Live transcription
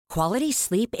Quality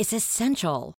sleep is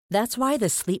essential. That's why the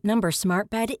Sleep Number Smart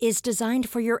Bed is designed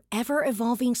for your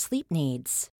ever-evolving sleep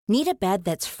needs. Need a bed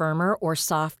that's firmer or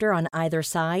softer on either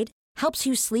side? Helps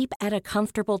you sleep at a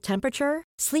comfortable temperature?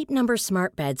 Sleep Number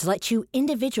Smart Beds let you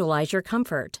individualize your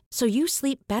comfort, so you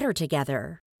sleep better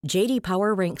together. J.D.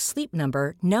 Power ranks Sleep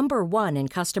Number number 1 in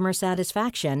customer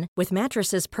satisfaction with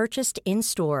mattresses purchased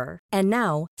in-store. And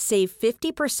now, save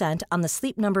 50% on the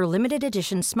Sleep Number Limited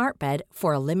Edition Smart Bed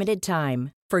for a limited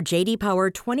time. For J.D. Power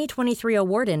 2023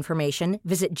 award information,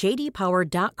 visit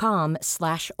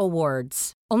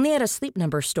jdpower.com/awards. Only at a Sleep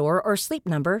Number store or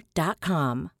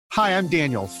sleepnumber.com. Hi, I'm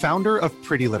Daniel, founder of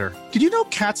Pretty Litter. Did you know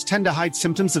cats tend to hide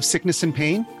symptoms of sickness and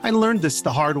pain? I learned this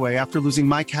the hard way after losing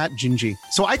my cat, Gingy.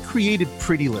 So I created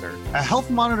Pretty Litter, a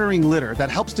health monitoring litter that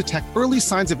helps detect early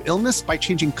signs of illness by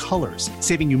changing colors,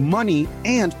 saving you money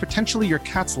and potentially your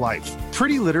cat's life.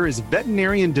 Pretty Litter is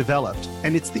veterinarian developed,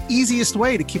 and it's the easiest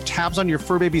way to keep tabs on your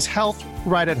fur baby's health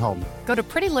right at home. Go to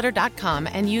prettylitter.com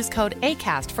and use code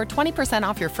ACAST for 20%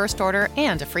 off your first order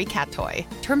and a free cat toy.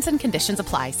 Terms and conditions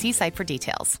apply. See site for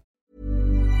details.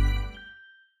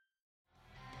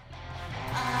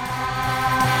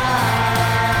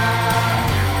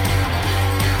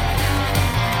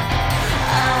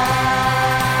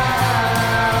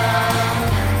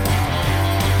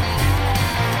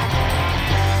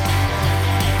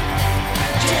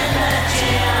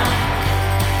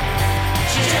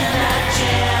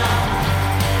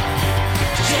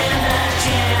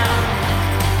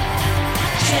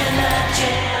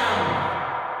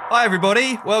 Hi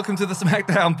everybody, welcome to the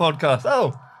SmackDown podcast.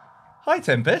 Oh, hi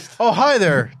Tempest. Oh, hi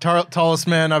there, tallest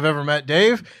man I've ever met,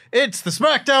 Dave. It's the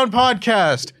SmackDown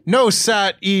podcast. No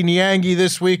Sat E. Nyangi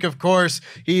this week, of course.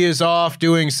 He is off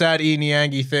doing Sat E.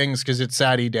 Nyangi things because it's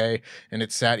Sat E Day and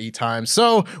it's Sat E time.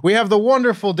 So we have the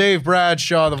wonderful Dave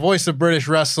Bradshaw, the voice of British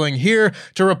wrestling, here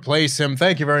to replace him.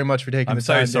 Thank you very much for taking the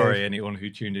time, I'm so sorry, Dave. anyone who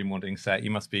tuned in wanting Sat.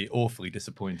 You must be awfully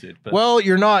disappointed. But Well,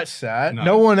 you're not Sat.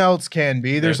 No one else can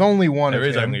be. There's only one of him. There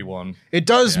is only one. It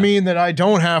does mean that I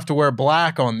don't have to wear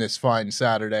black on this fine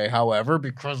Saturday, however,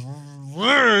 because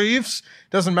Leafs.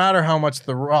 Doesn't matter how much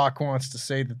The Rock wants to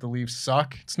say that the Leafs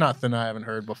suck. It's nothing I haven't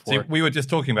heard before. See, we were just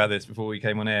talking about this before we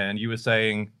came on air, and you were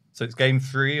saying, so it's game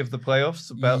 3 of the playoffs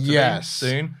about to be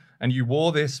soon, and you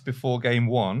wore this before game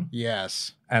 1.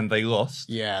 Yes. And they lost.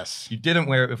 Yes. You didn't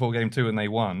wear it before game 2 and they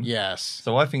won. Yes.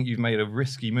 So I think you've made a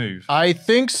risky move. I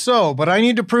think so, but I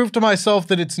need to prove to myself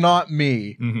that it's not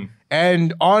me. Mm-hmm.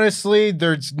 And honestly,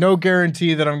 there's no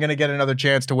guarantee that I'm going to get another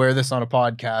chance to wear this on a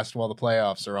podcast while the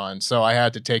playoffs are on, so I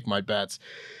had to take my bets.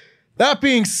 That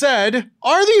being said,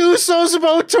 are the Usos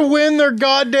about to win their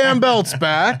goddamn belts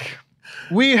back?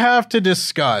 We have to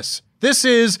discuss. This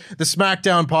is the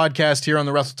SmackDown podcast here on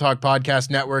the Wrestle Talk Podcast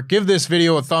Network. Give this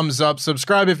video a thumbs up.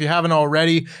 Subscribe if you haven't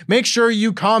already. Make sure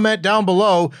you comment down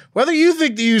below whether you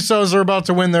think the Usos are about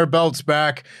to win their belts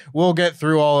back. We'll get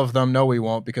through all of them. No, we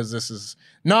won't, because this is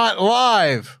not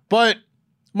live, but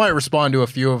might respond to a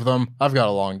few of them. I've got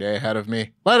a long day ahead of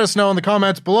me. Let us know in the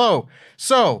comments below.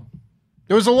 So,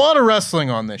 there was a lot of wrestling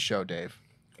on this show, Dave.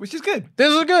 Which is good.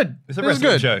 This is good. It's a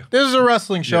wrestling show. This is a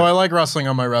wrestling show. Yeah. I like wrestling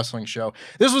on my wrestling show.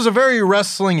 This was a very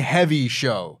wrestling heavy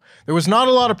show. There was not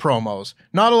a lot of promos,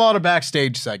 not a lot of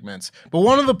backstage segments, but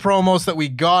one of the promos that we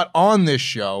got on this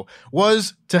show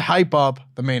was to hype up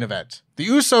the main event. The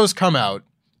Usos come out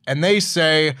and they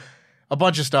say a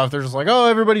bunch of stuff. They're just like, oh,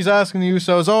 everybody's asking the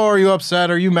Usos, oh, are you upset?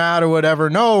 Are you mad or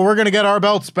whatever? No, we're going to get our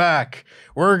belts back.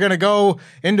 We're going to go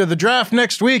into the draft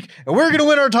next week, and we're going to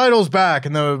win our titles back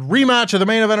in the rematch of the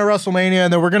main event of WrestleMania,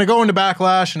 and then we're going to go into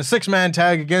Backlash in a 6-man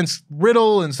tag against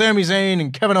Riddle and Sami Zayn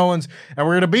and Kevin Owens, and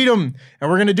we're going to beat them, and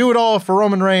we're going to do it all for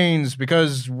Roman Reigns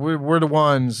because we're the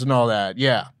ones and all that.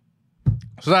 Yeah.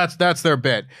 So that's their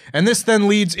bit. And this then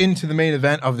leads into the main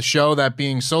event of the show, that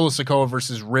being Solo Sikoa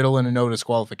versus Riddle in a no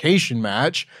disqualification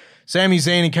match. Sami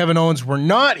Zayn and Kevin Owens were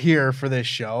not here for this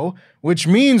show, which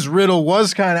means Riddle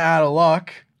was kind of out of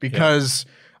luck because,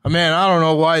 man, I don't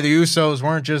know why the Usos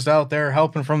weren't just out there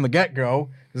helping from the get-go,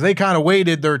 because they kind of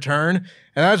waited their turn, and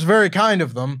that's very kind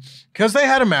of them, because they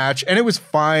had a match, and it was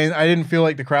fine. I didn't feel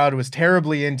like the crowd was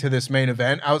terribly into this main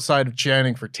event outside of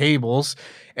chanting for tables,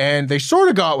 and they sort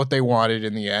of got what they wanted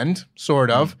in the end, sort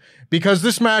of, because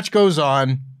this match goes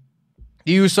on.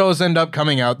 The Usos end up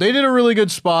coming out. They did a really good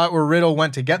spot where Riddle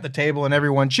went to get the table and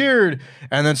everyone cheered,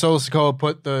 and then Solo Sikoa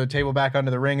put the table back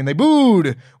under the ring and they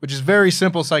booed, which is very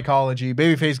simple psychology.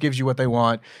 Babyface gives you what they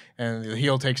want, and the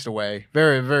heel takes it away.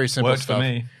 Very, very simple stuff.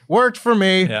 Worked for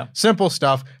me. Yeah. Simple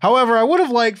stuff. However, I would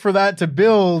have liked for that to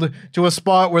build to a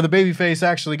spot where the babyface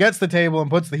actually gets the table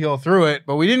and puts the heel through it,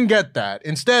 but we didn't get that.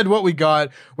 Instead, what we got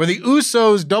were the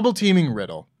Usos double teaming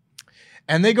Riddle.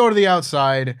 and they go to the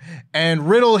outside, and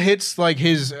Riddle hits like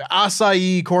his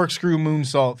acai corkscrew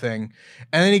moonsault thing,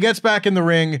 and then he gets back in the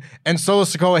ring, and Solo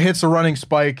Sikoa hits a running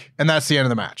spike, and that's the end of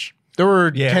the match. There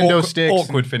were kendo sticks.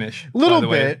 Awkward finish. Little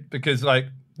bit. Because like,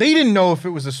 they didn't know if it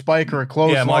was a spike or a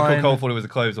clothesline. Yeah, Michael Cole thought it was a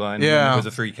clothesline. Yeah. It was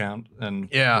a 3 count and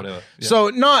whatever. Yeah. So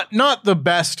not the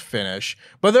best finish,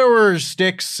 but there were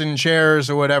sticks and chairs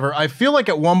or whatever. I feel like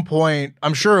at one point,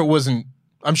 I'm sure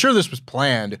this was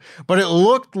planned, but it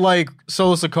looked like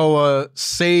Solo Sikoa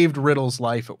saved Riddle's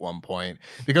life at one point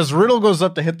because Riddle goes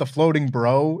up to hit the floating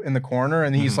bro in the corner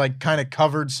and he's like kind of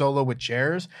covered Solo with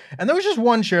chairs. And there was just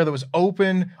one chair that was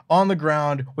open on the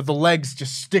ground with the legs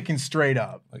just sticking straight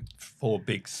up. Like 4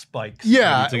 big spikes.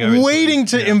 Yeah, waiting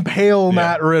to impale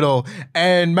Matt Riddle.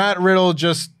 And Matt Riddle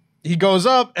he goes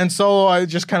up, and Solo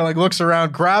just kind of like looks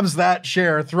around, grabs that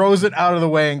chair, throws it out of the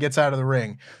way, and gets out of the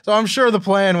ring. So I'm sure the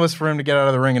plan was for him to get out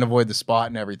of the ring and avoid the spot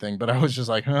and everything. But I was just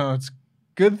like, oh, it's a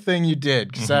good thing you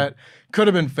did, because that could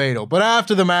have been fatal. But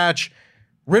after the match,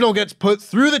 Riddle gets put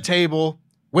through the table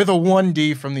with a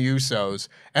 1D from the Usos,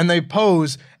 and they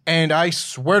pose, and I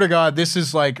swear to God, this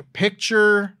is like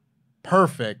picture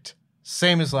perfect,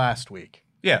 same as last week.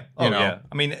 Yeah. Oh, yeah.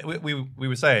 I mean, we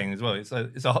were saying as well.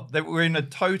 We're in a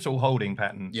total holding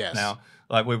pattern now.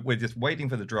 Like we're just waiting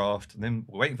for the draft, and then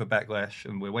we're waiting for Backlash,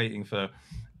 and we're waiting for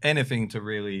anything to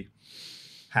really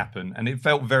happen. And it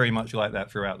felt very much like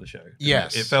that throughout the show.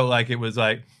 Yes. It felt like it was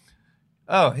like,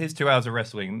 oh, here's 2 hours of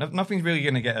wrestling. Nothing's really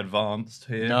going to get advanced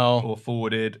here or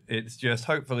forwarded. It's just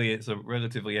hopefully it's a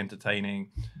relatively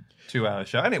entertaining 2-hour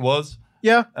show, and it was.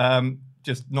 Yeah.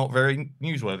 Just not very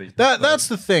newsworthy. That's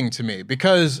the thing to me,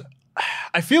 because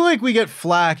I feel like we get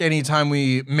flack anytime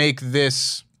we make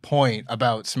this point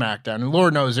about SmackDown. And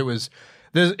Lord knows it was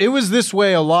this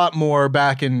way a lot more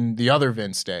back in the other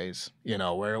Vince days,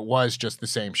 where it was just the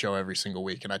same show every single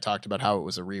week. And I talked about how it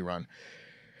was a rerun.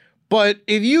 But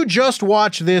if you just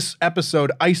watch this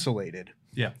episode isolated,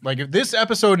 like if this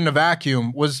episode in a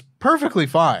vacuum was perfectly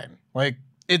fine, like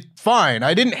it's fine.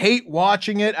 I didn't hate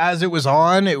watching it as it was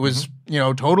on. It was,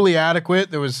 totally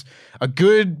adequate. There was a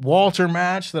good Walter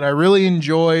match that I really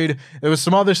enjoyed. There was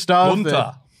some other stuff.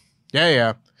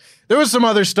 There was some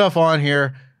other stuff on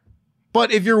here.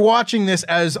 But if you're watching this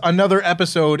as another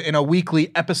episode in a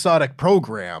weekly episodic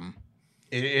program,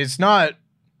 it's not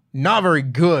very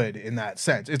good in that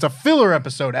sense. It's a filler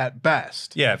episode at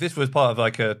best. Yeah, if this was part of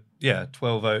like a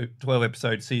 12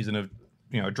 episode season of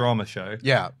a drama show,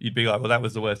 you'd be like, well, that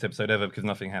was the worst episode ever because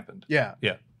nothing happened. Yeah,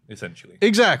 essentially.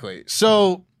 Exactly.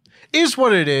 So, is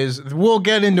what it is. We'll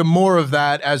get into more of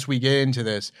that as we get into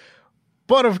this.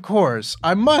 But of course,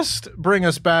 I must bring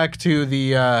us back to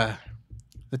the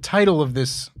title of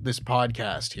this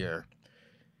podcast here.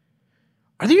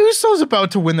 Are the Usos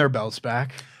about to win their belts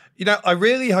back? I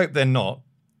really hope they're not.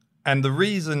 And the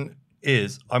reason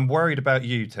is I'm worried about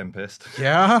you, Tempest.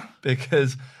 Yeah?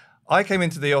 Because I came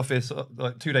into the office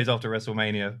like 2 days after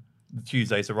WrestleMania,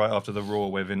 Tuesday, so right after the Raw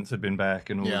where Vince had been back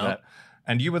and all of that.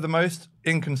 And you were the most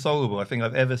inconsolable I think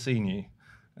I've ever seen you.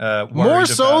 More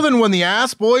so than when the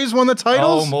Ass Boys won the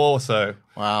titles? Oh, more so.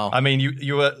 Wow. I mean,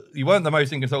 you weren't the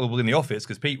most inconsolable in the office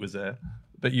because Pete was there,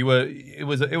 but you were. It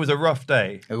was a rough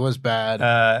day. It was bad.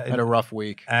 Had a rough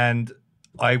week. And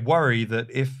I worry that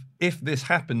if this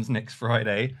happens next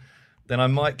Friday, then I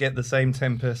might get the same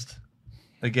Tempest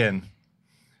again.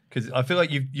 Because I feel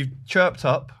like you've chirped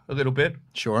up a little bit.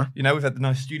 Sure. We've had the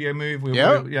nice studio move.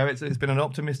 It's been an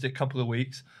optimistic couple of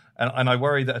weeks. And I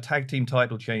worry that a tag team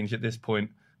title change at this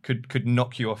point could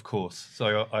knock you off course.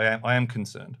 So I am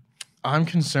concerned. I'm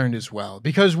concerned as well.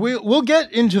 Because we'll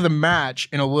get into the match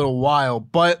in a little while.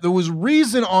 But there was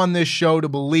reason on this show to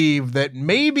believe that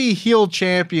maybe heel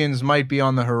champions might be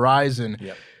on the horizon.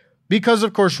 Yep. Because,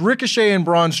 of course, Ricochet and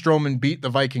Braun Strowman beat the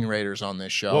Viking Raiders on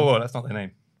this show. Whoa, that's not their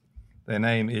name. Their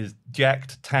name is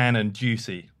Jacked, Tan, and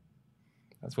Juicy.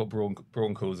 That's what Braun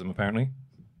calls them, apparently.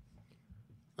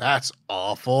 That's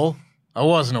awful. I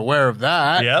wasn't aware of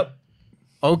that. Yep.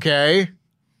 Okay.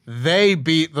 They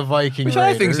beat the Viking Raiders. Which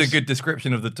I think is a good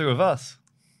description of the two of us.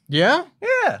 Yeah?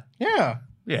 Yeah. Yeah.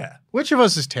 Yeah. Which of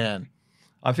us is tan?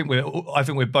 I think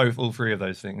we're both all three of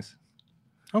those things.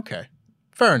 Okay.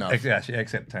 Fair enough. Actually,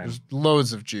 except tan. There's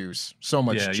loads of juice. So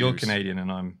much juice. Yeah, you're Canadian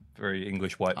and I'm very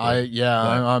English white.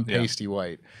 I'm pasty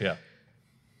white. Yeah.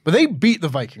 But they beat the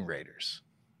Viking Raiders.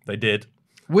 They did.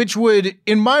 Which would,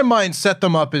 in my mind, set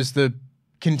them up as the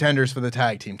contenders for the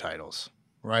tag team titles,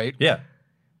 right? Yeah.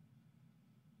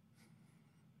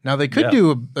 Now, they could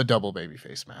do a double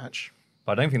babyface match.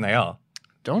 But I don't think they are.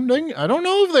 I don't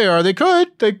know if they are. They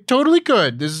could. They totally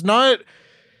could. This is not...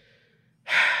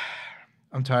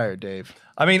 I'm tired, Dave.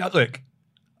 I mean, look,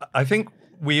 I think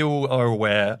we all are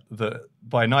aware that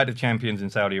by Night of Champions in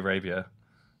Saudi Arabia,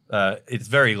 it's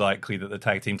very likely that the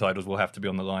tag team titles will have to be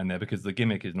on the line there because the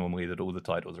gimmick is normally that all the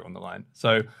titles are on the line.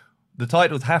 So the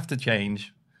titles have to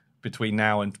change between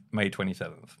now and May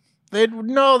 27th.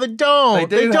 No, they don't.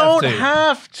 They don't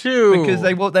have to. Because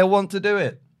they'll want to do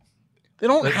it. They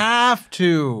don't have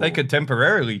to. They could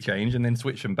temporarily change and then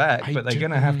switch them back, but they're going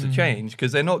to have to change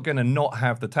because they're not going to not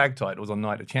have the tag titles on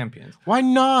Night of Champions. Why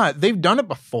not? They've done it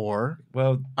before.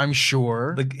 Well, I'm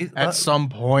sure at some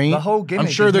point. The whole gimmick.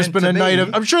 I'm sure there's been a night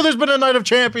of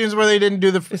Champions where they didn't do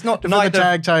the. It's not the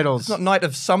tag titles. It's not Night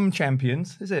of some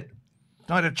Champions, is it?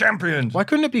 Night of Champions. Why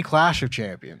couldn't it be Clash of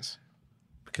Champions?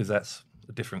 Because that's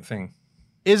a different thing.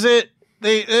 Is it?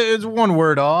 It's one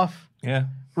word off. Yeah.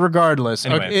 Regardless,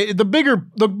 anyway. The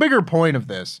bigger point of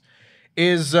this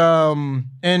is, and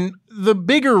the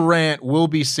bigger rant will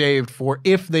be saved for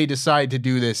if they decide to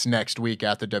do this next week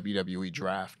at the WWE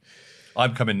draft.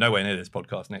 I'm coming nowhere near this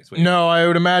podcast next week. No, I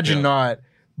would imagine not.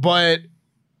 But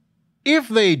if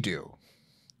they do,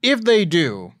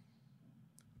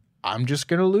 I'm just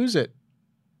going to lose it.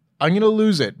 I'm going to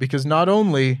lose it because not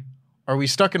only are we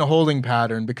stuck in a holding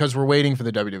pattern because we're waiting for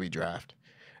the WWE draft,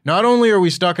 not only are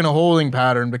we stuck in a holding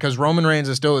pattern because Roman Reigns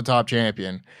is still the top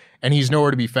champion and he's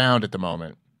nowhere to be found at the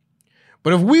moment,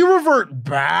 but if we revert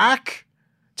back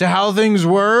to how things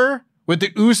were with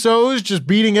the Usos just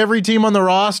beating every team on the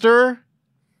roster,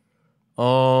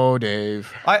 oh,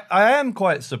 Dave. I am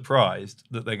quite surprised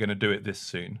that they're going to do it this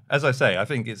soon. As I say, I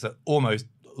think it's almost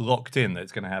locked in that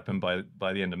it's going to happen by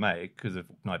the end of May because of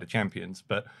Night of Champions,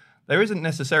 but there isn't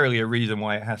necessarily a reason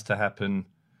why it has to happen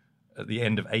at the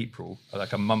end of April,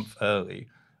 like a month early.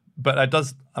 But it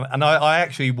does, and I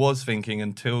actually was thinking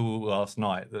until last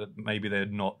night that maybe they're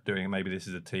not doing it, maybe this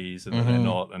is a tease and they're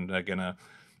not, and they're gonna,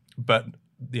 but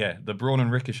yeah, the Braun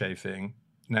and Ricochet thing,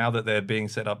 now that they're being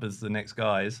set up as the next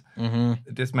guys,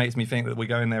 it just makes me think that we're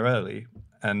going there early,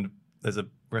 and there's a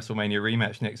WrestleMania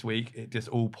rematch next week. It just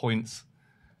all points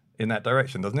in that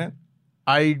direction, doesn't it?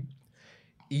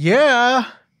 Yeah,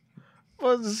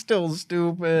 but it's still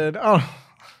stupid. Oh.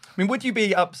 I mean, would you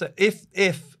be upset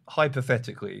if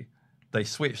hypothetically they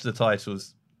switched the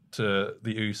titles to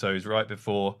the Usos right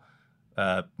before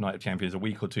Night of Champions, a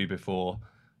week or two before,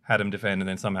 had them defend, and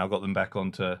then somehow got them back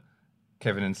onto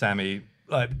Kevin and Sami,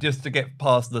 like just to get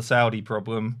past the Saudi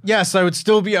problem? Yes, I would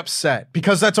still be upset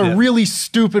because that's a really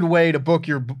stupid way to book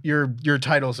your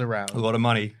titles around. A lot of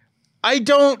money. I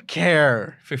don't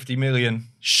care. 50 million.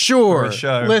 Sure. For a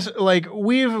show. Listen, like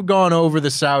we've gone over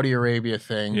the Saudi Arabia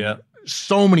thing. Yeah.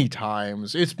 So many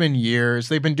times. It's been years.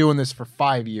 They've been doing this for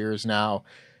 5 years now.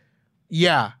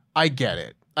 Yeah, I get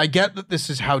it. I get that this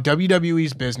is how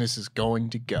WWE's business is going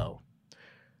to go.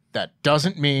 That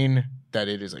doesn't mean that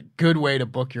it is a good way to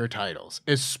book your titles,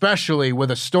 especially with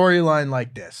a storyline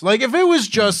like this. Like if it was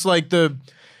just like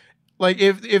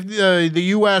if the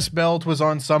US belt was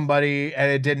on somebody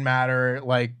and it didn't matter,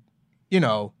 like, you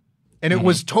know, and it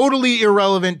was totally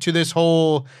irrelevant to this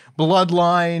whole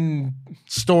bloodline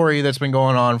story that's been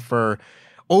going on for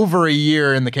over a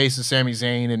year in the case of Sami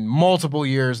Zayn and multiple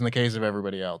years in the case of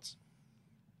everybody else.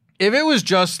 If it was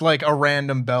just like a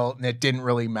random belt and it didn't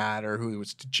really matter who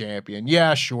was the champion,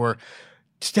 yeah, sure.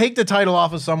 Take the title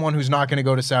off of someone who's not going to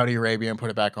go to Saudi Arabia and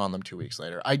put it back on them 2 weeks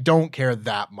later. I don't care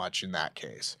that much in that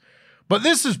case. But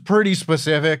this is pretty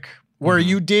specific, where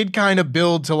you did kind of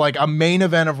build to like a main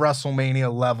event of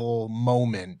WrestleMania level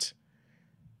moment.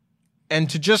 And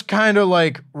to just kind of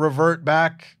like revert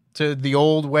back to the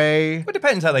old way. It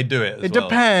depends how they do it. It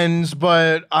depends,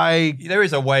 but there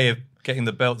is a way of getting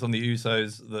the belts on the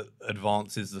Usos that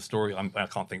advances the story. I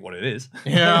can't think what it is.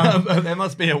 Yeah. There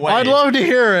must be a way. I'd love to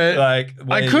hear it. Like,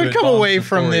 I could come away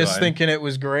from this thinking it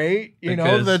was great. You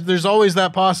know, that there's always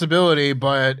that possibility,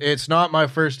 but it's not my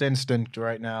first instinct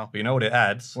right now. But you know what it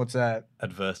adds? What's that?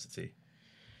 Adversity.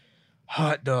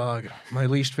 Hot dog. My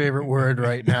least favorite word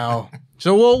right now.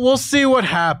 So we'll see what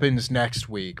happens next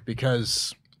week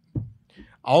because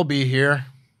I'll be here.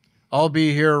 I'll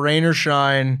be here, rain or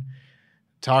shine.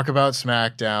 Talk about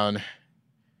SmackDown.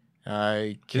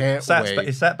 I can't wait.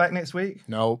 Is that back next week?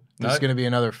 Nope. There's going to be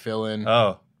another fill-in.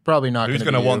 Oh. Probably not going to be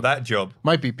Who's going to want that job?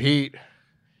 Might be Pete.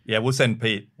 Yeah, we'll send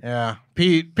Pete. Yeah.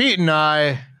 Pete and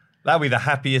I. That'll be the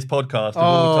happiest podcast of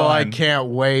all time. Oh, I can't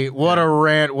wait. What a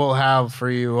rant we'll have for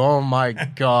you. Oh, my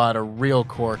God. A real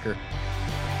corker.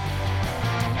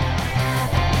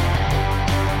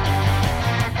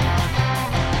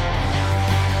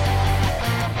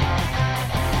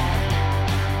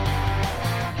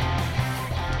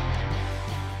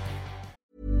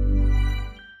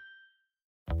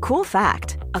 Cool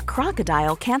fact, a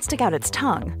crocodile can't stick out its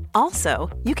tongue. Also,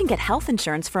 you can get health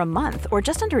insurance for a month or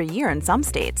just under a year in some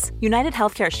states. United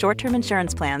Healthcare short-term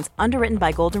insurance plans, underwritten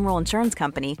by Golden Rule Insurance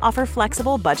Company, offer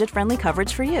flexible, budget-friendly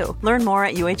coverage for you. Learn more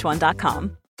at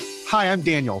uh1.com. Hi, I'm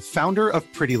Daniel, founder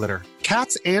of Pretty Litter.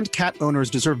 Cats and cat owners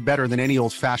deserve better than any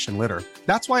old-fashioned litter.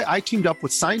 That's why I teamed up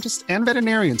with scientists and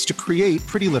veterinarians to create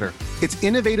Pretty Litter. Its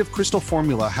innovative crystal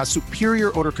formula has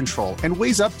superior odor control and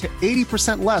weighs up to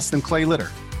 80% less than clay litter.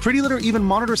 Pretty Litter even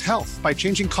monitors health by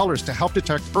changing colors to help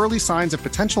detect early signs of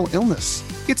potential illness.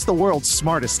 It's the world's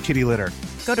smartest kitty litter.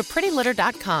 Go to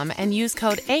prettylitter.com and use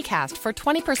code ACAST for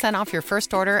 20% off your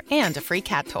first order and a free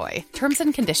cat toy. Terms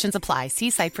and conditions apply. See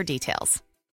site for details.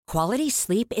 Quality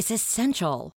sleep is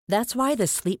essential. That's why the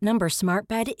Sleep Number Smart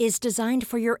Bed is designed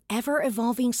for your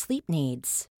ever-evolving sleep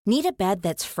needs. Need a bed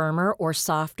that's firmer or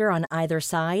softer on either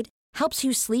side? Helps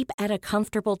you sleep at a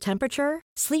comfortable temperature?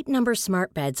 Sleep Number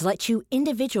Smart Beds let you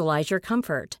individualize your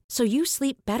comfort so you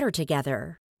sleep better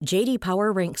together. J.D.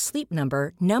 Power ranks Sleep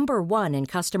Number number 1 in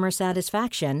customer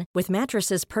satisfaction with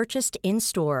mattresses purchased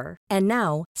in-store. And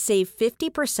now, save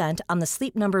 50% on the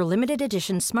Sleep Number Limited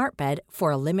Edition Smart Bed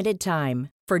for a limited time.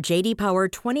 For J.D. Power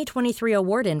 2023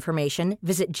 award information,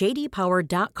 visit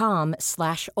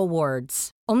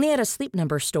jdpower.com/awards. Only at a Sleep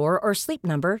Number store or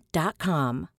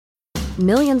sleepnumber.com.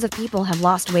 Millions of people have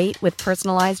lost weight with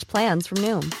personalized plans from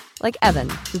Noom. Like Evan,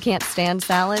 who can't stand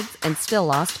salads and still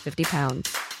lost 50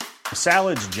 pounds.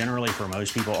 Salads generally for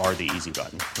most people are the easy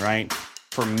button, right?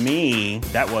 For me,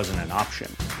 that wasn't an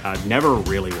option. I never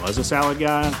really was a salad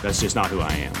guy. That's just not who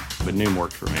I am. But Noom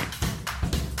worked for me.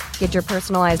 Get your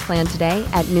personalized plan today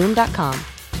at Noom.com.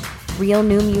 Real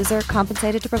Noom user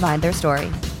compensated to provide their story.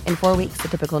 In 4 weeks, the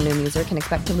typical Noom user can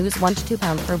expect to lose 1 to 2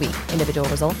 pounds per week. Individual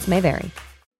results may vary.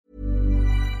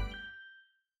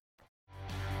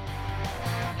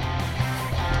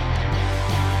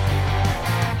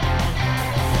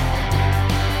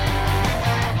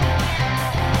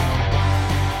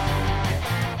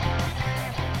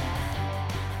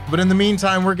 But in the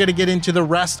meantime, we're going to get into the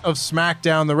rest of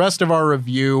SmackDown, the rest of our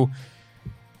review.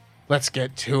 Let's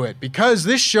get to it. Because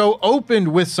this show opened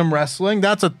with some wrestling.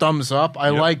 That's a thumbs up. I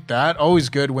like that. Always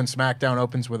good when SmackDown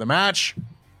opens with a match.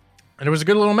 And it was a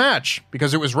good little match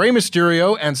because it was Rey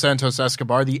Mysterio and Santos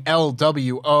Escobar, the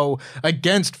LWO,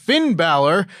 against Finn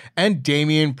Balor and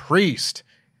Damian Priest.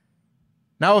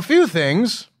 Now, a few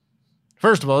things.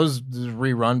 First of all, this is a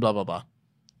rerun, blah, blah, blah.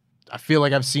 I feel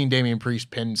like I've seen Damian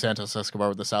Priest pin Santos Escobar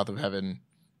with the South of Heaven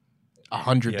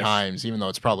 100 times, even though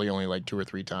it's probably only like 2 or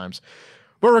 3 times.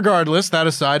 But regardless, that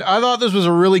aside, I thought this was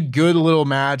a really good little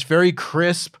match, very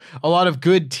crisp, a lot of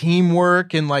good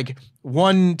teamwork, and like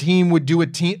one team would do a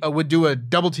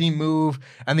double team move,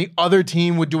 and the other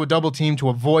team would do a double team to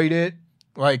avoid it.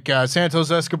 Like Santos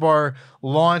Escobar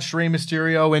launched Rey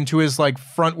Mysterio into his like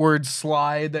frontward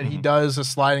slide that he does, a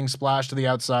sliding splash to the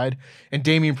outside, and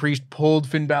Damian Priest pulled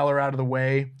Finn Balor out of the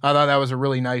way. I thought that was a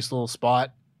really nice little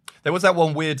spot. There was that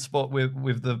one weird spot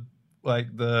with the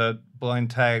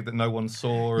blind tag that no one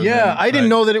saw. Yeah, I didn't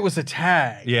know that it was a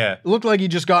tag. Yeah. It looked like he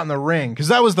just got in the ring, because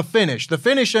that was the finish. The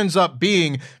finish ends up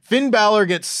being Finn Balor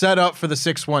gets set up for the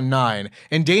 619,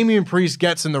 and Damian Priest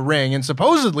gets in the ring and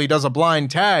supposedly does a blind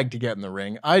tag to get in the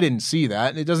ring. I didn't see that,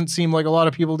 and it doesn't seem like a lot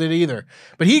of people did either.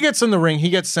 But he gets in the ring,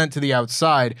 he gets sent to the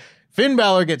outside. Finn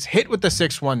Balor gets hit with the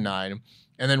 619,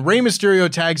 and then Rey Mysterio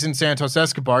tags in Santos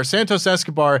Escobar. Santos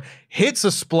Escobar hits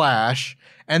a splash,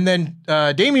 and then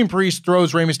Damian Priest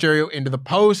throws Rey Mysterio into the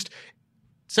post.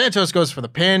 Santos goes for the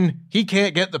pin. He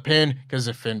can't get the pin because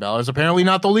if Finn Balor is apparently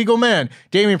not the legal man.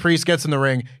 Damian Priest gets in the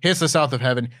ring, hits the South of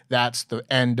Heaven. That's the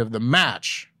end of the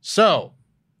match. So,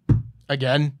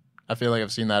 again, I feel like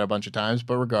I've seen that a bunch of times,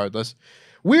 but regardless.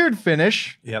 Weird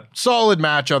finish. Yep. Solid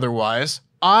match otherwise.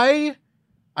 I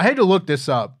had to look this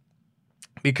up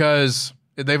because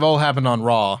they've all happened on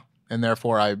Raw, and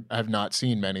therefore I have not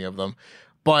seen many of them.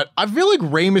 But I feel like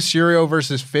Rey Mysterio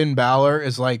versus Finn Balor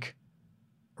is like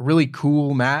a really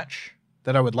cool match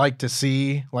that I would like to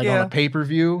see on a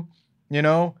pay-per-view, you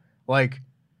know? Like,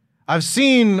 I've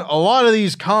seen a lot of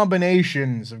these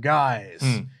combinations of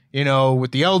guys, you know, with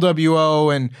the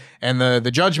LWO and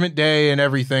the Judgment Day and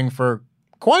everything for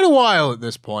quite a while at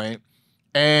this point.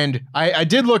 And I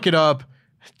did look it up.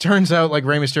 Turns out like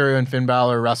Rey Mysterio and Finn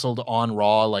Balor wrestled on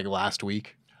Raw like last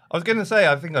week. I was going to say,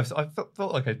 I think I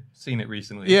felt like I'd seen it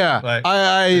recently. Yeah, like,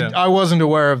 I wasn't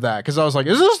aware of that because I was like,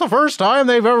 is this the first time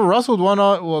they've ever wrestled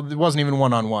well, it wasn't even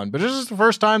one-on-one, but is this the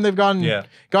first time they've gotten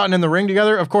in the ring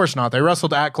together? Of course not. They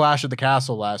wrestled at Clash at the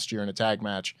Castle last year in a tag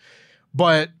match.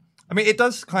 But I mean, it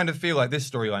does kind of feel like this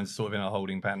storyline's sort of in a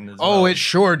holding pattern as well. Oh, it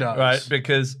sure does. Right,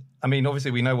 because I mean,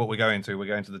 obviously, we know what we're going to. We're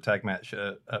going to the tag match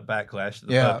at Backlash, the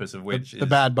purpose of which the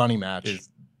Bad Bunny match.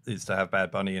 Is to have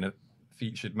Bad Bunny in a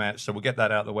featured match. So we'll get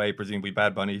that out of the way. Presumably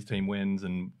Bad Bunny's team wins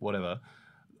and whatever.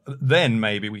 Then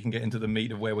maybe we can get into the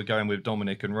meat of where we're going with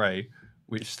Dominic and Ray,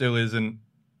 which still isn't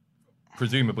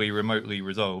presumably remotely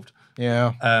resolved.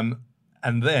 Yeah.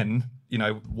 And then, you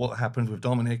know, what happens with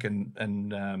Dominic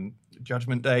and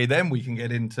Judgment Day. Then we can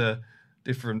get into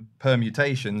different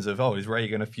permutations of, is Ray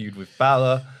going to feud with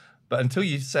Balor? But until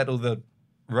you settle the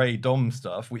Ray Dom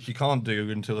stuff, which you can't do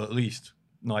until at least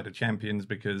Night of Champions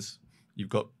because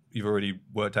you've already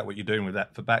worked out what you're doing with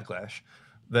that for Backlash,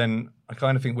 then I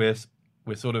kind of think we're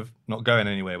sort of not going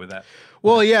anywhere with that.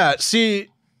 Well, yeah. See,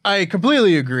 I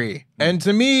completely agree. And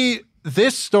to me,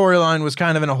 this storyline was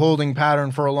kind of in a holding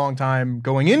pattern for a long time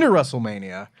going into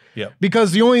WrestleMania. Yeah.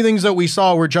 Because the only things that we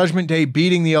saw were Judgment Day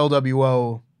beating the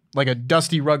LWO like a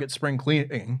dusty rug at spring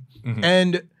cleaning. Mm-hmm.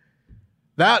 And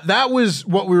that was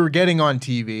what we were getting on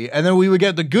TV. And then we would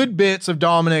get the good bits of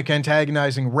Dominic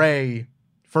antagonizing Ray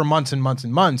for months and months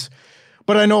and months.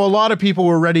 But I know a lot of people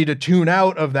were ready to tune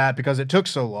out of that because it took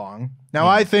so long. Now,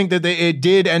 I think that it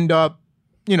did end up,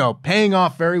 you know, paying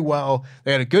off very well.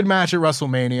 They had a good match at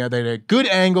WrestleMania. They had a good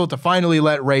angle to finally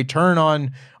let Ray turn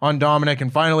on Dominic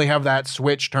and finally have that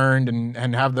switch turned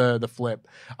and have the flip.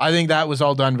 I think that was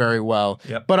all done very well.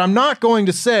 Yep. But I'm not going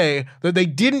to say that they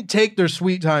didn't take their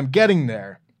sweet time getting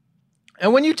there.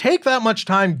 And when you take that much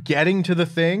time getting to the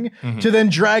thing, to then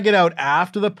drag it out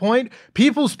after the point,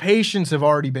 people's patience have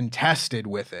already been tested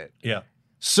with it. Yeah.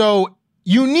 So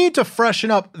you need to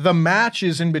freshen up the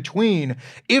matches in between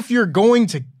if you're going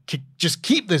to just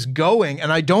keep this going.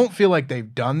 And I don't feel like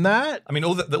they've done that. I mean,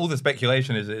 all the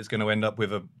speculation is that it's going to end up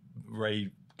with a Ray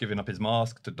giving up his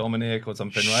mask to Dominic or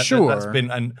something, right? Sure. That's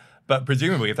been, but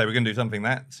presumably if they were going to do something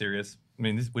that serious, I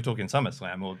mean, we're talking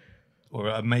SummerSlam or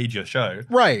a major show.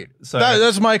 Right. So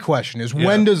that's my question is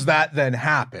when does that then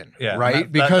happen? Yeah.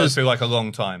 Right? That does feel like a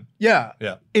long time. Yeah.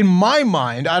 Yeah. In my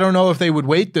mind, I don't know if they would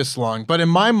wait this long, but in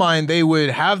my mind, they would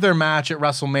have their match at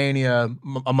WrestleMania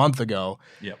a month ago.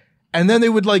 Yep. And then they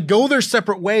would like go their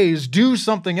separate ways, do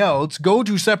something else, go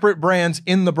to separate brands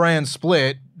in the brand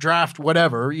split, draft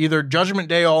whatever. Either Judgment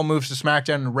Day all moves to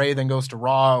SmackDown and Ray then goes to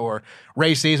Raw, or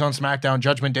Ray stays on SmackDown,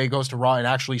 Judgment Day goes to Raw and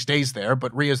actually stays there,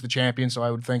 but Rhea's the champion, so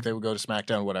I would think they would go to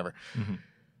SmackDown, whatever. Mm-hmm.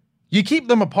 You keep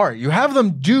them apart. You have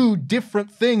them do different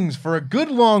things for a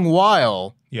good long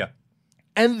while. Yeah.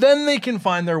 And then they can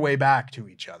find their way back to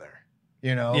each other.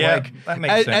 You know? Yeah, like that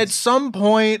makes sense. At some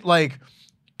point, like,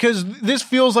 because this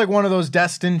feels like one of those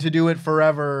destined to do it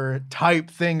forever type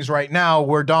things right now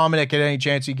where Dominic, at any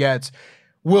chance he gets,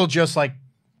 will just like,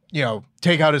 you know,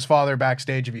 take out his father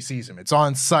backstage if he sees him. It's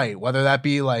on site, whether that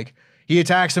be like he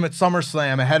attacks him at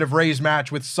SummerSlam ahead of Ray's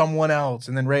match with someone else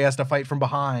and then Ray has to fight from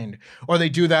behind, or they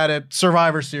do that at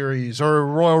Survivor Series or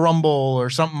Royal Rumble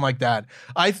or something like that.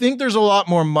 I think there's a lot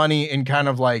more money in kind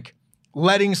of like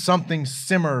letting something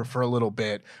simmer for a little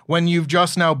bit when you've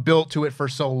just now built to it for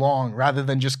so long rather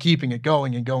than just keeping it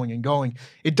going and going and going.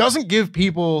 It doesn't give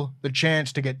people the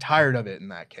chance to get tired of it in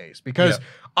that case because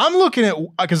I'm looking at,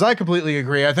 because I completely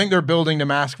agree. I think they're building to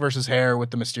mask versus hair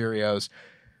with the Mysterios.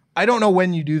 I don't know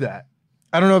when you do that.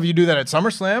 I don't know if you do that at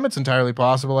SummerSlam. It's entirely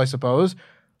possible, I suppose.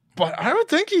 But I don't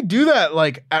think you do that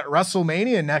like at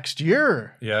WrestleMania next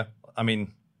year. Yeah. I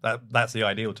mean, that's the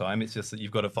ideal time. It's just that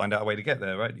you've got to find out a way to get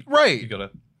there, right? Right. You got to.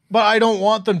 But I don't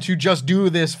want them to just do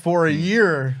this for a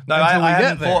year. No, I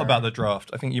hadn't thought about the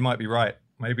draft. I think you might be right.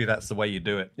 Maybe that's the way you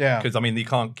do it. Yeah. Because, I mean, you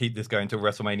can't keep this going till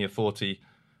WrestleMania 40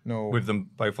 with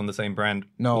them both on the same brand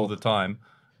all the time.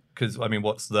 Because, I mean,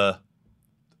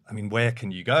 where can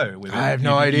you go with it? I have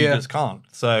no idea. You just can't.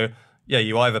 So, yeah,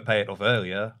 you either pay it off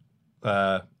earlier,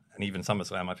 and even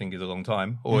SummerSlam, I think, is a long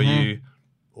time, or you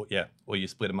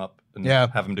split them up and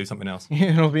have them do something else.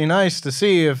 It'll be nice to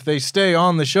see if they stay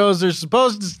on the shows they're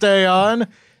supposed to stay on.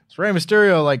 So Rey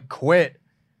Mysterio like quit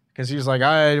because he was like,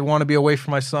 I want to be away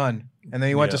from my son. And then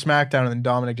he went to SmackDown and then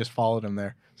Dominic just followed him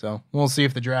there. So we'll see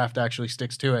if the draft actually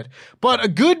sticks to it. But a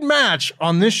good match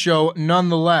on this show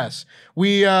nonetheless.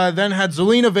 We then had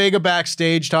Zelina Vega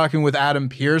backstage talking with Adam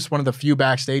Pearce, one of the few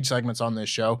backstage segments on this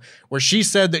show, where she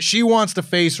said that she wants to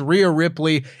face Rhea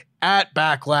Ripley at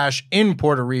Backlash in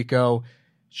Puerto Rico.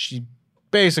 She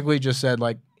basically just said,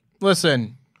 like,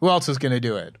 listen, who else is going to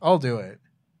do it? I'll do it.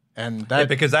 And that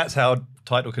because that's how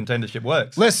title contendership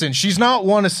works. Listen, she's not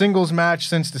won a singles match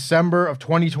since December of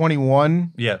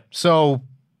 2021. Yeah. So,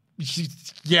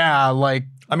 like,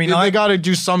 I mean, they got to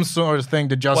do some sort of thing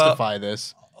to justify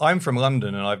this. I'm from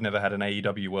London and I've never had an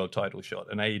AEW world title shot.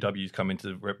 And AEW's come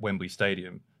into Wembley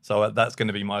Stadium. So that's going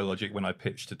to be my logic when I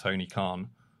pitch to Tony Khan.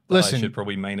 Listen, I should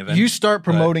probably main event. You start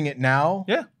promoting it now.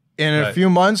 Yeah. In a few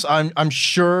months, I'm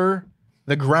sure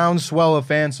the groundswell of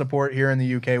fan support here in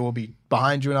the UK will be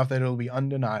behind you enough that it'll be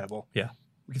undeniable. Yeah.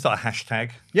 We can start a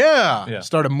hashtag. Yeah.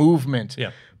 Start a movement.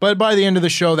 Yeah. But by the end of the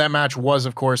show, that match was,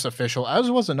 of course, official, as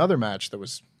was another match that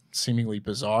was seemingly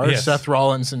bizarre. Yes. Seth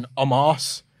Rollins and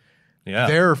Omos. Yeah.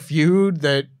 Their feud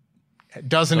that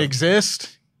doesn't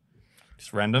exist.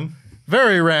 Just random.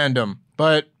 Very random.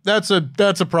 But that's a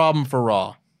problem for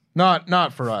Raw.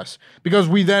 Not for us. Because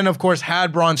we then, of course,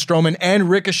 had Braun Strowman and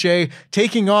Ricochet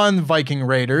taking on Viking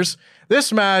Raiders.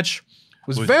 This match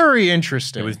was very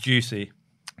interesting. It was juicy.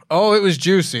 Oh, it was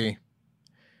juicy.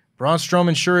 Braun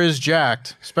Strowman sure is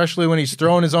jacked, especially when he's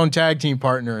throwing his own tag team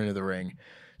partner into the ring.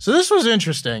 So this was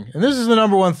interesting. And this is the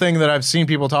number one thing that I've seen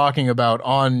people talking about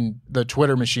on the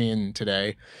Twitter machine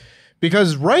today.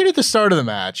 Because right at the start of the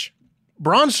match,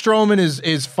 Braun Strowman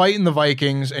is fighting the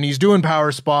Vikings, and he's doing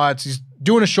power spots. He's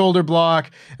doing a shoulder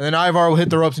block, and then Ivar will hit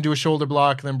the ropes and do a shoulder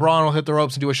block, and then Braun will hit the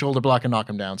ropes and do a shoulder block and knock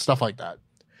him down, stuff like that.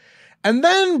 And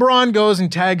then Braun goes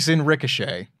and tags in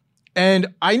Ricochet. And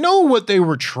I know what they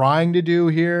were trying to do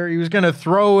here. He was going to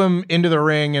throw him into the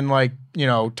ring and,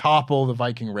 topple the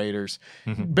Viking Raiders.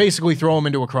 Mm-hmm. Basically throw him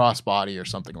into a crossbody or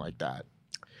something like that.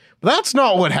 But that's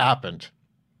not what happened.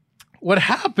 What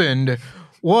happened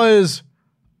was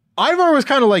Ivar was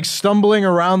kind of stumbling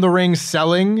around the ring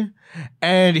selling,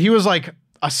 and he was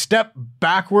a step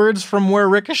backwards from where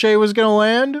Ricochet was going to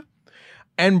land.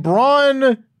 And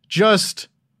Braun just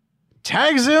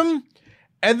tags him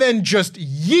and then just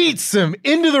yeets him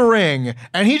into the ring,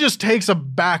 and he just takes a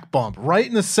back bump right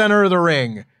in the center of the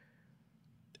ring.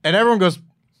 And everyone goes,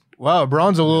 wow,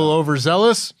 Braun's a little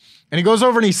overzealous. And he goes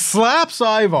over and he slaps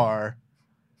Ivar,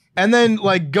 and then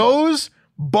goes,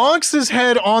 bonks his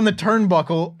head on the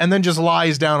turnbuckle, and then just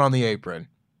lies down on the apron.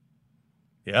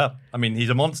 Yeah, I mean, he's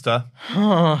a monster.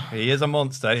 He is a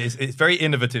monster. It's very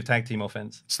innovative tag team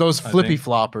offense. It's those flippy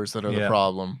floppers that are the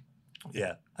problem.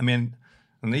 Yeah, I mean,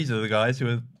 and these are the guys who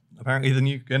are apparently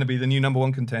going to be the new number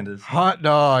one contenders. Hot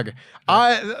dog.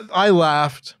 I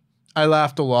laughed. I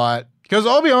laughed a lot. Because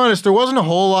I'll be honest, there wasn't a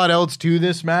whole lot else to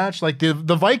this match.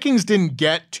 The Vikings didn't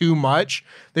get too much.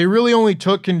 They really only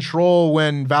took control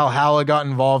when Valhalla got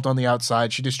involved on the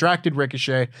outside. She distracted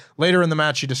Ricochet. Later in the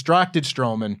match, she distracted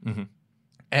Strowman. Mm-hmm.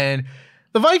 And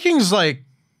the Vikings, they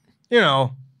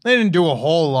didn't do a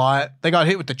whole lot. They got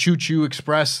hit with the Choo-Choo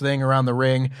Express thing around the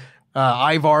ring.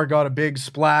 Ivar got a big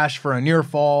splash for a near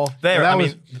fall. They're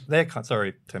Tempest.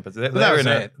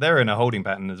 They're in a holding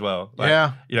pattern as well.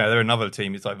 They're another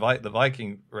team. It's the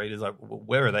Viking Raiders.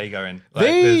 Where are they going?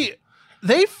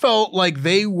 They felt like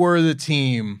they were the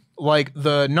team,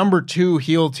 the number 2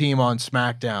 heel team on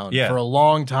SmackDown for a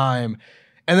long time,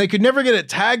 and they could never get a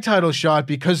tag title shot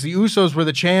because the Usos were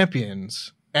the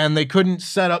champions. And they couldn't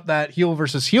set up that heel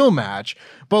versus heel match.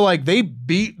 But they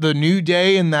beat the New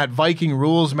Day in that Viking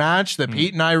Rules match that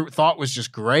Pete and I thought was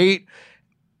just great.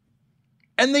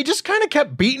 And they just kind of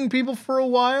kept beating people for a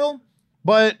while.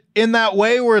 But in that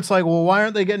way where it's well, why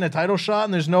aren't they getting a title shot?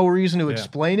 And there's no reason to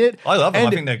explain it. I love them. I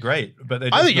think they're great. But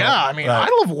I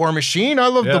love War Machine. I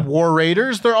love the War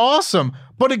Raiders. They're awesome.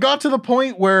 But it got to the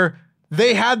point where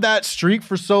they had that streak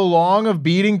for so long of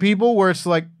beating people where it's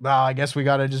I guess we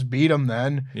got to just beat them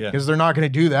then because they're not going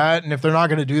to do that. And if they're not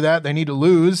going to do that, they need to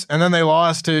lose. And then they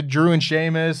lost to Drew and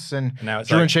Sheamus and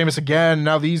Drew and Sheamus again.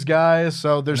 Now these guys.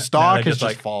 So their stock is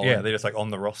just falling. Yeah, they're just on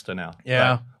the roster now.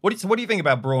 Yeah. What do you think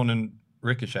about Braun and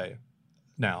Ricochet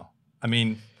now? I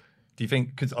mean, do you think,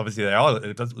 because obviously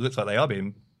it looks like they are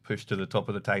being pushed to the top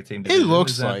of the tag team division. It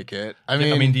looks like it. I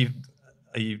mean, do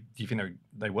you think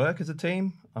they work as a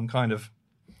team? I'm kind of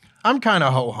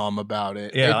ho-hum about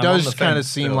it. Yeah, it does kind of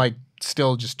seem like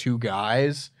still just 2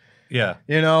 guys. Yeah.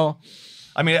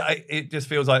 I mean, it just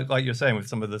feels like you're saying with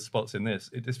some of the spots in this,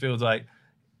 it just feels like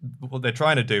what they're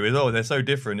trying to do is, they're so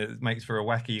different. It makes for a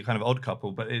wacky kind of odd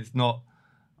couple, but it's not,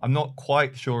 I'm not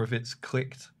quite sure if it's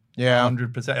clicked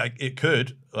 100%. It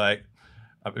could, I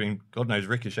mean, God knows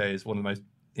Ricochet is one of the most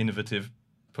innovative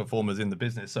performers in the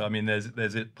business. So, I mean, there's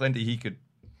plenty he could,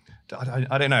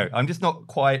 I don't know. I'm just not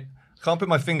quite, can't put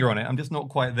my finger on it. I'm just not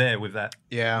quite there with that,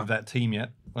 with that team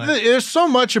yet. There's so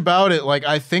much about it.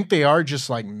 I think they are just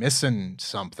missing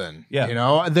something.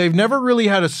 Yeah. They've never really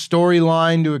had a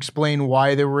storyline to explain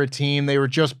why they were a team. They were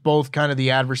just both kind of the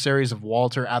adversaries of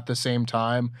Walter at the same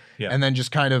time. Yeah. And then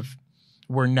just kind of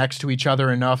were next to each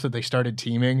other enough that they started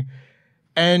teaming.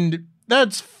 And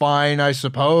that's fine, I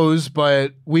suppose,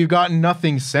 but we've gotten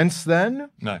nothing since then.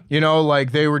 No.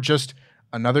 They were just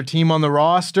another team on the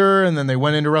roster, and then they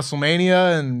went into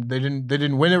WrestleMania, and they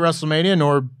didn't win at WrestleMania,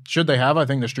 nor should they have. I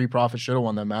think the Street Profits should have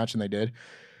won that match, and they did.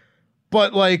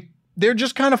 but like they're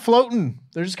just kind of floating.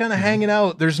 They're just kind of hanging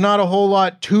out. There's not a whole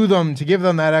lot to them to give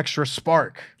them that extra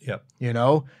spark. Yep. You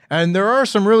know? And there are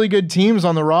some really good teams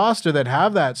on the roster that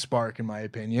have that spark, in my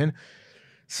opinion.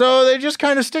 So they just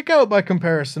kind of stick out by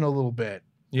comparison a little bit.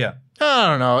 Yeah. I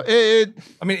don't know.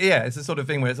 I mean, yeah, it's the sort of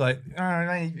thing where it's like,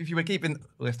 if you were keeping,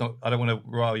 I don't want to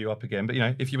rile you up again, but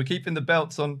if you were keeping the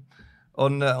belts on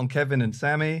Kevin and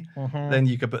Sammy, then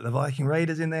you could put the Viking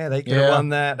Raiders in there. They could have won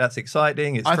that. That's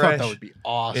exciting. It's fresh. I thought that would be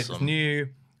awesome. It's new,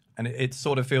 and it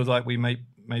sort of feels like we may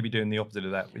be doing the opposite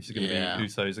of that, which is going to be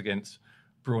Usos against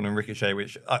Braun and Ricochet.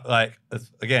 Which,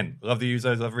 again, love the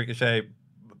Usos, love Ricochet.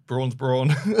 Braun's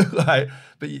Braun,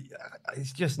 but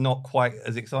it's just not quite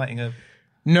as exciting.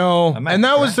 No, and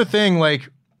that was the thing. Like,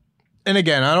 and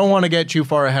again, I don't want to get too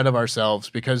far ahead of ourselves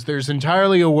because there's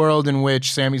entirely a world in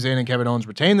which Sami Zayn and Kevin Owens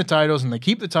retain the titles and they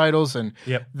keep the titles and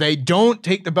they don't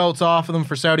take the belts off of them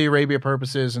for Saudi Arabia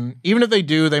purposes. And even if they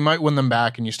do, they might win them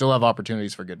back and you still have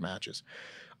opportunities for good matches.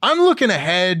 I'm looking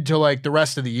ahead to like the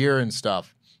rest of the year and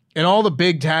stuff and all the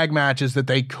big tag matches that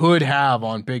they could have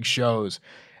on big shows.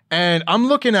 And I'm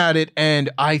looking at it, and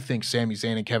I think Sami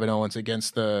Zayn and Kevin Owens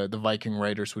against the Viking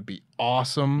Raiders would be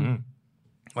awesome.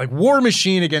 Like War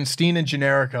Machine against Steen and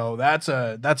Generico, that's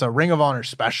a Ring of Honor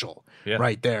special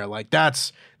right there. Like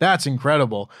that's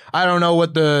incredible. I don't know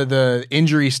what the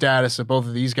injury status of both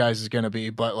of these guys is going to be,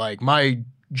 but like my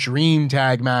dream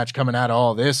tag match coming out of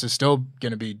all this is still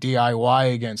going to be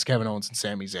DIY against Kevin Owens and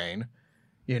Sami Zayn.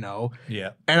 Yeah.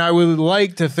 And I would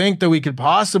like to think that we could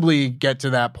possibly get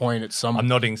to that point at some point. I'm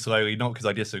nodding slowly, not because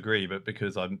I disagree, but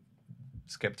because I'm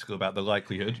skeptical about the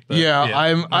likelihood. But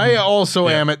I also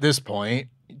am at this point.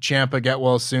 Ciampa, get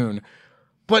well soon.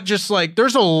 But just like,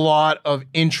 there's a lot of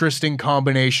interesting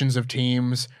combinations of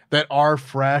teams that are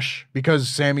fresh because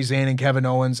Sami Zayn and Kevin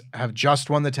Owens have just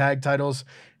won the tag titles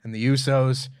and the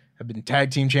Usos have been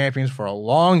tag team champions for a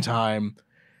long time.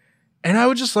 And I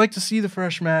would just like to see the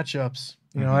fresh matchups.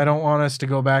 I don't want us to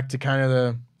go back to kind of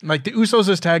the Usos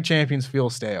as tag champions feel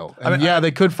stale. And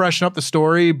they could freshen up the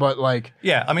story, but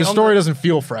the story doesn't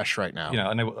feel fresh right now.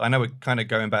 I know we're kind of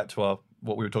going back to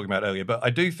what we were talking about earlier, but I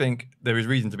do think there is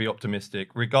reason to be optimistic,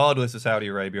 regardless of Saudi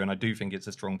Arabia, and I do think it's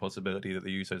a strong possibility that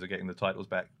the Usos are getting the titles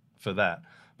back for that.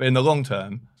 But in the long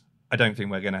term, I don't think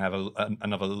we're going to have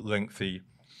another lengthy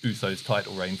Usos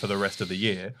title reign for the rest of the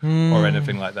year or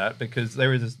anything like that, because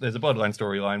there's a Bloodline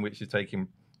storyline which is taking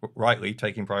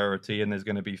priority, and there's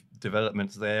going to be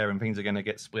developments there and things are going to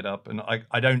get split up, and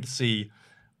I don't see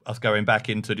us going back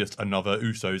into just another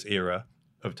Usos era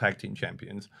of tag team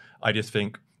champions. I just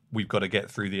think we've got to get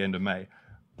through the end of May.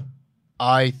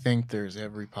 I think there's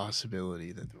every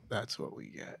possibility that that's what we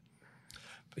get.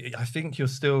 I think you're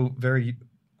still very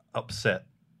upset,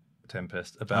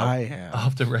 Tempest, about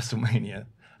after WrestleMania.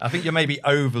 I think you're maybe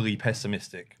overly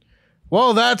pessimistic.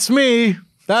 Well, that's me.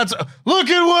 Look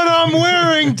at what I'm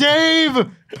wearing, Dave.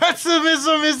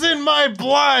 Pessimism is in my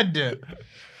blood.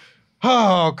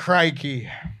 Oh, crikey.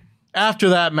 After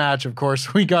that match, of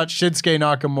course, we got Shinsuke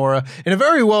Nakamura in a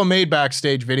very well-made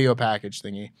backstage video package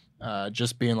thingy.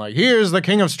 Just being like, here's the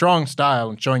King of Strong Style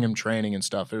and showing him training and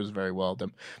stuff. It was very well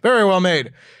done. Very well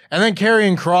made. And then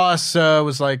Karrion Kross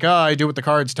was like, I do what the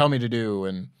cards tell me to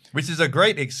do. Which is a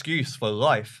great excuse for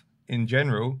life in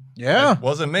general. Yeah. It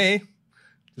wasn't me.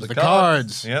 The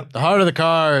cards. Yep. The heart of the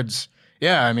cards.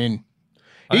 Yeah, I mean.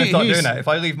 I'm going to start doing that. If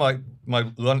I leave my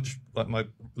lunch, my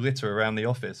litter around the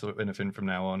office or anything from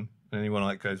now on, and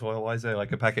anyone goes, well, why is there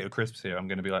a packet of crisps here? I'm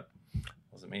going to be like,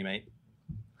 wasn't me, mate.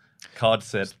 Cards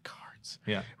said. It was the cards.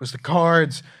 Yeah. It was the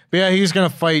cards. But yeah, he's going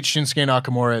to fight Shinsuke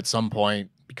Nakamura at some point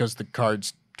because the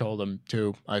cards told him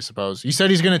to, I suppose. He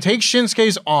said he's going to take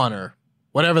Shinsuke's honor,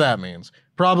 whatever that means.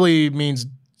 Probably means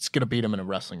he's going to beat him in a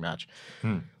wrestling match.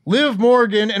 Liv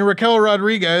Morgan and Raquel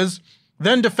Rodriguez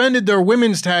then defended their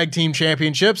women's tag team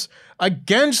championships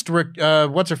against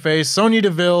what's-her-face, Sonya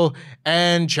Deville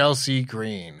and Chelsea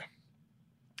Green.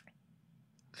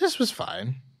 This was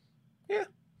fine. Yeah.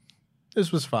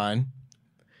 This was fine.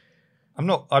 I'm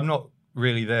not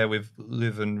really there with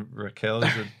Liv and Raquel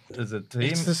as a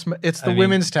team. It's the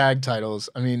women's tag titles.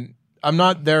 I mean, I'm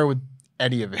not there with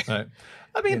any of it. Right.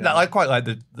 I mean, I quite like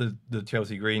the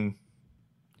Chelsea Green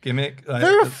gimmick.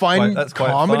 They're a fun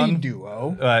comedy fun.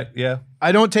 duo. Yeah.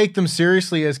 I don't take them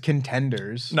seriously as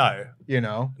contenders. No.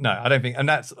 No, I don't think, and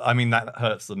that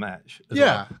hurts the match as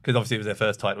well. Because obviously it was their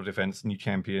first title defense, new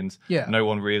champions. Yeah. No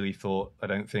one really thought, I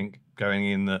don't think, going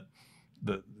in that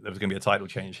there was going to be a title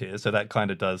change here. So that kind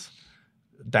of does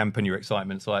dampen your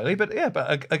excitement slightly. But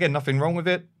again, nothing wrong with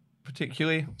it,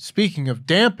 particularly. Speaking of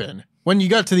dampen, when you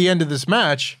got to the end of this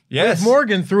match, yes, Liv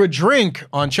Morgan threw a drink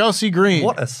on Chelsea Green.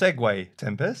 What a segue,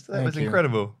 Tempest. That was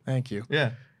incredible. Thank you.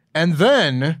 Yeah. And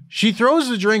then she throws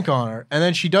the drink on her, and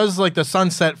then she does like the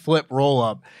sunset flip roll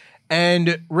up.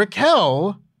 And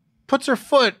Raquel puts her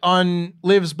foot on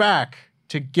Liv's back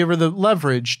to give her the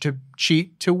leverage to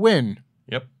cheat to win.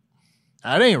 Yep.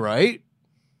 That ain't right.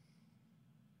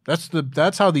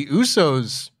 That's how the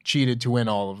Usos cheated to win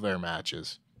all of their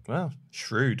matches. Well,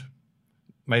 shrewd.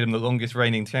 Made them the longest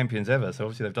reigning champions ever, so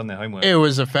obviously they've done their homework. It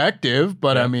was effective,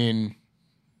 but I mean,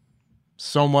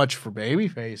 so much for baby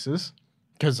faces.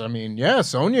 Because, I mean, yeah,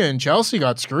 Sonya and Chelsea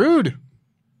got screwed.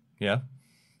 Yeah,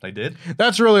 they did.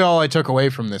 That's really all I took away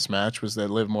from this match was that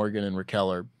Liv Morgan and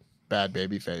Raquel are bad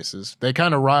baby faces. They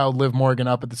kind of riled Liv Morgan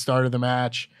up at the start of the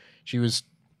match. She was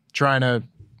trying to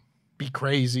be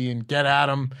crazy and get at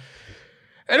him.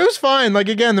 And it was fine. Like,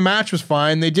 again, the match was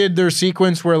fine. They did their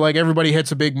sequence where, like, everybody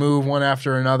hits a big move one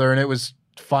after another, and it was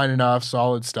fine enough,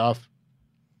 solid stuff.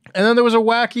 And then there was a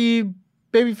wacky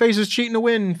baby faces cheating to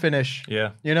win finish.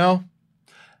 Yeah. You know?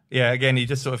 Yeah, again, you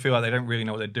just sort of feel like they don't really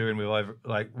know what they're doing with either,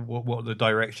 like what the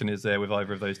direction is there with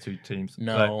either of those two teams.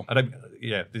 No, like, I don't.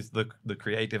 Yeah, this the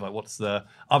creative. Like, what's the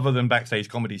other than backstage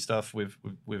comedy stuff with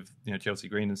Chelsea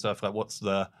Green and stuff? Like, what's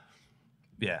the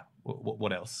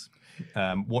what else?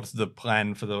 What's the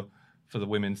plan for the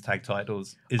women's tag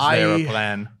titles? Is there a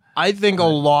plan? I think a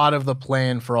lot of the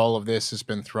plan for all of this has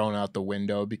been thrown out the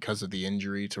window because of the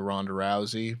injury to Ronda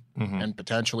Rousey and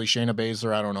potentially Shayna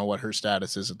Baszler. I don't know what her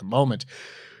status is at the moment.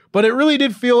 But it really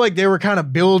did feel like they were kind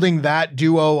of building that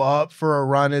duo up for a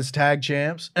run as tag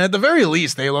champs. And at the very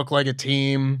least, they look like a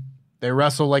team. They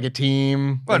wrestle like a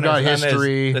team. They've got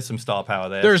history. There's some star power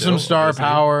there. There's some star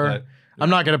power. I'm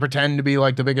not going to pretend to be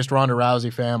like the biggest Ronda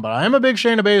Rousey fan, but I am a big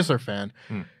Shayna Baszler fan.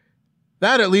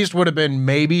 That at least would have been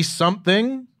maybe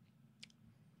something.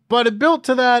 But it built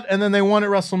to that, and then they won at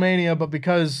WrestleMania, but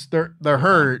because they're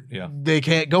hurt, they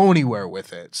can't go anywhere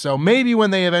with it. So maybe when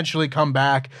they eventually come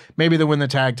back, maybe they win the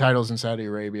tag titles in Saudi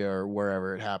Arabia or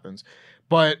wherever it happens.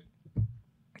 But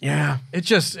yeah, it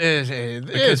just is.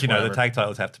 Because, the tag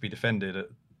titles have to be defended at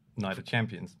Night of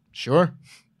Champions. Sure.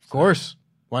 Of course.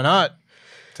 Why not?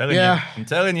 I'm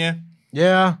telling you.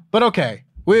 Yeah. But okay.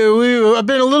 I've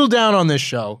been a little down on this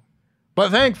show, but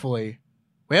thankfully,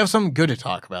 we have something good to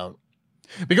talk about.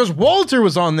 Because Walter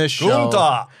was on this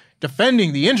show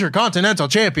defending the Intercontinental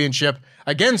Championship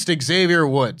against Xavier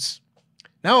Woods.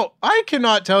 Now, I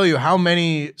cannot tell you how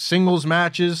many singles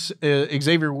matches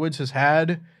Xavier Woods has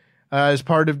had as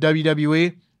part of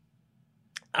WWE.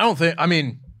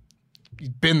 He's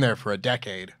been there for a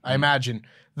decade. I imagine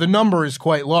the number is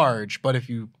quite large, but if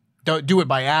you don't do it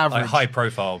by average. Like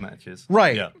high-profile matches.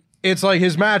 Right. Yeah. It's like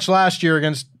his match last year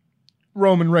against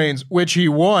Roman Reigns, which he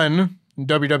won.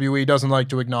 WWE doesn't like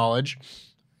to acknowledge.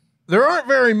 There aren't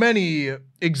very many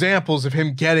examples of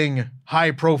him getting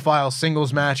high-profile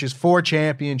singles matches for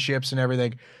championships and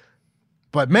everything.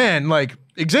 But man, like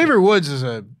Xavier Woods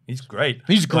he's great.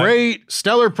 He's great,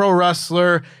 stellar pro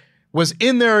wrestler. Was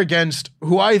in there against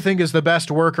who I think is the best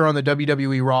worker on the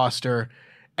WWE roster,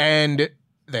 and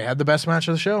they had the best match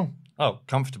of the show. Oh,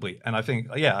 comfortably. And I think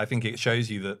it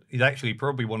shows you that he's actually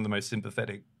probably one of the most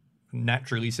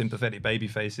naturally sympathetic baby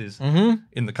faces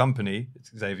in the company.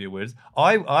 It's Xavier Woods.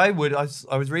 I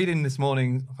was reading this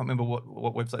morning, I can't remember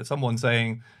what website, someone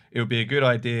saying it would be a good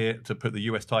idea to put the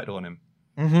US title on him.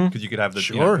 Because you could have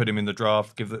put him in the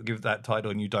draft, give that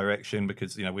title a new direction.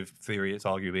 Because with Theory, it's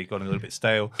arguably gotten a little bit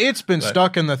stale. It's been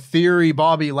stuck in the Theory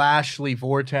Bobby Lashley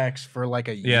vortex for like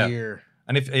a year.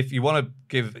 And if you want to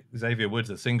give Xavier Woods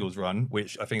a singles run,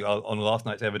 which I think on last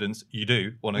night's evidence you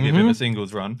do want to give him a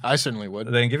singles run, I certainly would.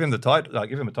 Then give him the title.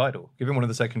 Give him a title. Give him one of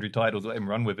the secondary titles. Let him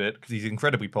run with it because he's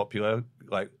incredibly popular.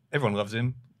 Like everyone loves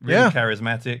him. Really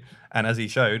charismatic, and as he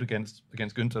showed against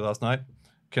Gunther last night,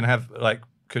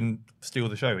 can steal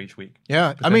the show each week.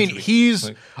 Yeah, I mean, he's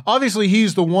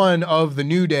the one of the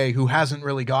New Day who hasn't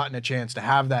really gotten a chance to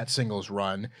have that singles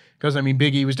run. Because, I mean,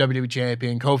 Big E was WWE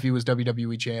champion, Kofi was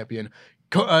WWE champion.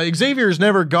 Xavier's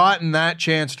never gotten that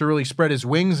chance to really spread his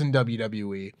wings in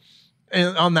WWE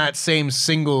on that same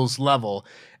singles level.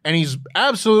 And he's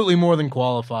absolutely more than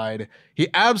qualified. He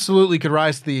absolutely could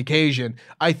rise to the occasion.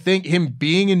 I think him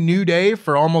being in New Day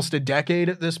for almost a decade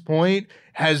at this point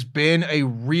has been a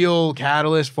real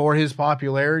catalyst for his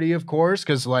popularity, of course,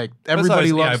 because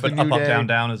everybody loves the New Day. Up, down,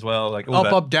 down as well.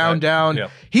 Up, down, down. Yeah.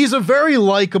 He's a very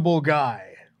likable guy.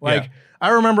 I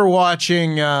remember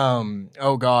watching,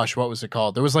 what was it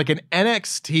called? There was an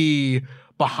NXT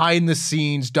behind the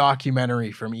scenes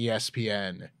documentary from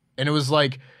ESPN. And it was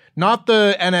not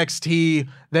the NXT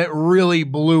that really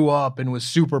blew up and was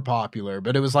super popular,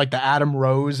 but it was like the Adam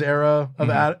Rose era of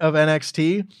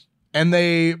NXT. And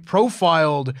they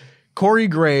profiled Corey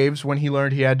Graves when he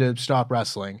learned he had to stop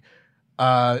wrestling,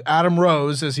 Adam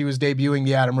Rose as he was debuting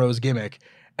the Adam Rose gimmick,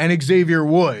 and Xavier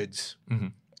Woods.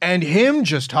 And him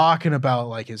just talking about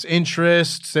like his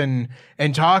interests and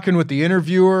talking with the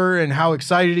interviewer and how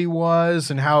excited he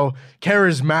was and how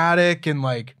charismatic and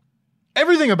like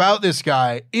everything about this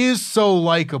guy is so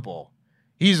likable.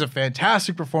 He's a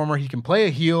fantastic performer. He can play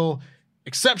a heel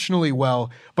exceptionally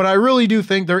well, but I really do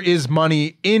think there is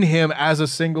money in him as a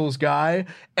singles guy.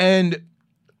 And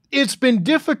it's been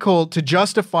difficult to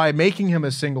justify making him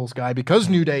a singles guy because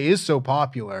New Day is so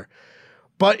popular.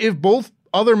 But if both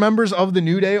other members of the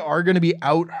New Day are going to be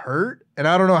out hurt, and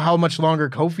I don't know how much longer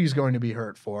Kofi's going to be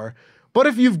hurt for, but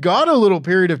if you've got a little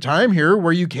period of time here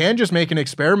where you can just make an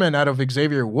experiment out of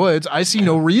Xavier Woods, I see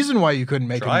no reason why you couldn't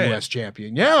make him U.S.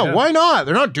 champion. Yeah, why not?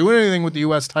 They're not doing anything with the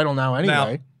U.S. title now anyway.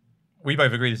 Now, we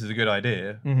both agree this is a good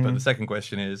idea, but the second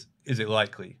question is it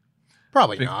likely?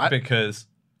 Probably not. Because,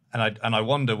 and I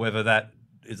wonder whether that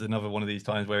is another one of these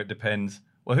times where it depends,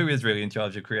 well, who is really in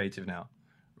charge of creative now,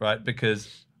 right? Because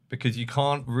you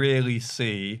can't really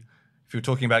see, if you're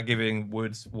talking about giving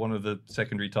Woods one of the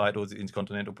secondary titles, the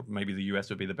Intercontinental, maybe the US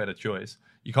would be the better choice.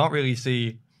 You can't really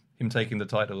see him taking the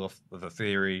title off of a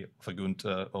Theory, for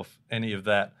Gunther, off any of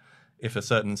that, if a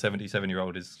certain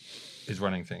 77-year-old is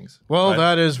running things. Well, right?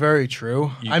 that is very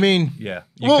true. You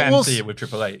we'll see it with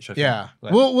Triple H. I think. Yeah,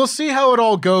 like, we'll see how it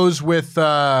all goes with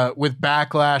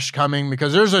Backlash coming,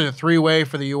 because there's a 3-way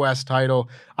for the U.S. title.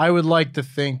 I would like to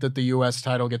think that the U.S.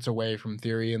 title gets away from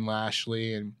Theory and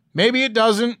Lashley, and maybe it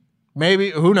doesn't. Maybe,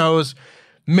 who knows?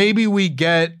 Maybe we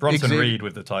get Bronson Reed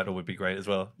with the title would be great as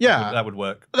well. Yeah, that would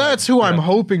work. That's who I'm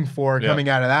hoping for coming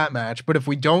out of that match. But if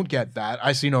we don't get that,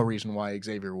 I see no reason why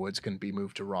Xavier Woods couldn't be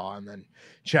moved to Raw and then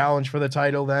challenge for the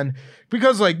title then.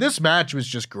 Because like this match was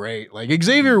just great. Like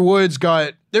Xavier Woods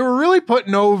they were really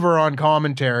putting over on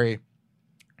commentary.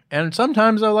 And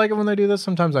sometimes I like it when they do this,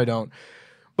 sometimes I don't.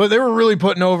 But they were really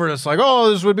putting over this like,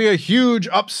 oh, this would be a huge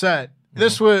upset.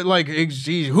 This would, like,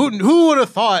 who would have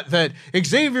thought that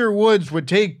Xavier Woods would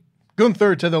take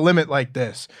Gunther to the limit like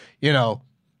this, you know?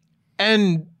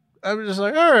 And I was just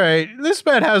like, all right, this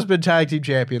man has been tag team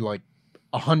champion like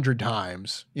 100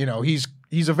 times. You know, he's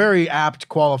a very apt,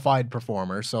 qualified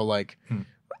performer. So, like,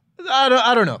 I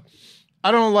don't know.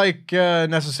 I don't like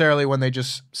necessarily when they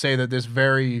just say that this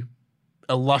very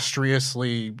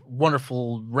illustriously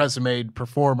wonderful resumed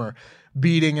performer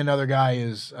beating another guy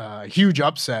is a huge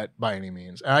upset by any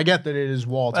means. And I get that it is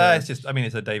Walter. It's just, I mean,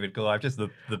 it's a David Goliath. Just the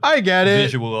I get it.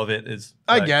 Visual of it is.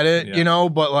 Like, I get it, you know,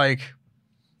 but like,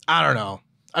 I don't know.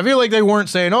 I feel like they weren't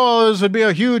saying, oh, this would be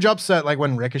a huge upset, like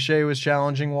when Ricochet was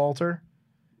challenging Walter,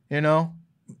 you know?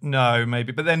 No,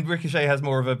 maybe. But then Ricochet has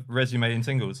more of a resume in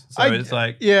singles. So it's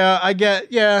like. Yeah, I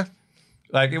get, yeah.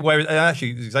 Like, where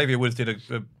actually Xavier Woods did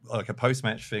a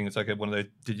post-match thing. It's like one of those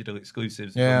digital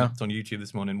exclusives. Yeah. It's on YouTube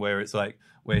this morning where it's like,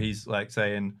 where he's like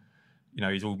saying, you know,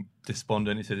 he's all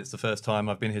despondent. He said, it's the first time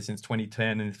I've been here since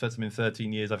 2010, and it's the first time in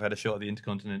 13 years I've had a shot at the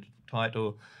Intercontinental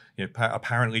title. You know,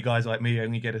 apparently guys like me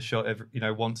only get a shot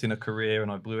once in a career, and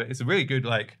I blew it. It's a really good,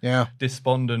 like,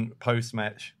 despondent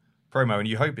post-match promo, and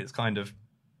you hope it's kind of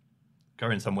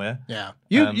going somewhere. Yeah.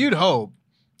 You'd hope.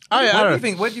 What do you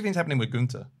think is happening with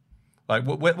Gunther? Like,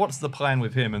 what's the plan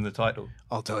with him and the title?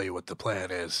 I'll tell you what the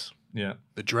plan is. Yeah.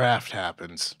 The draft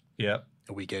happens. Yeah.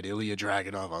 And we get Ilya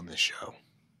Dragunov on this show.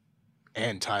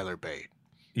 And Tyler Bate.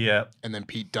 Yeah. And then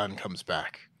Pete Dunne comes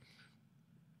back.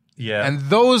 Yeah. And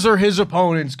those are his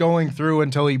opponents going through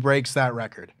until he breaks that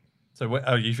record.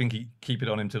 So, you think he keep it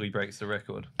on him till he breaks the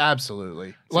record?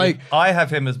 Absolutely. So I have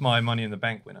him as my Money in the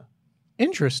Bank winner.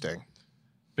 Interesting.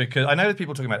 Because I know there's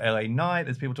people talking about LA Knight,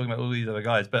 there's people talking about all these other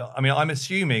guys, but I mean, I'm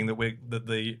assuming that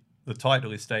the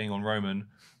title is staying on Roman,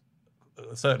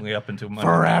 certainly up until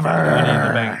forever. Money in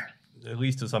the Bank, at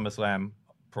least to SummerSlam,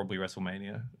 probably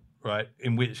WrestleMania, right?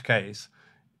 In which case,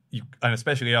 and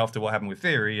especially after what happened with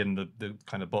Theory and the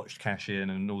kind of botched cash in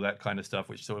and all that kind of stuff,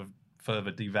 which sort of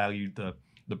further devalued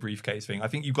the briefcase thing. I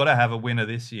think you've got to have a winner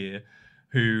this year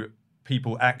who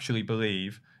people actually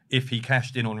believe, if he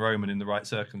cashed in on Roman in the right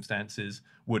circumstances,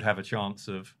 would have a chance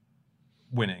of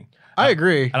winning. I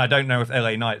agree. And I don't know if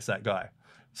LA Knight's that guy.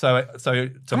 So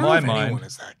to my mind, anyone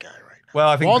is that guy right now. Well,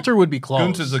 I think Walter would be close.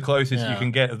 Gunther's the closest you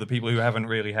can get of the people who haven't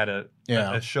really had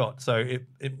a shot. So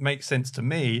it makes sense to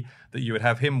me that you would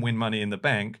have him win Money in the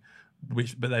Bank,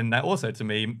 but then that also to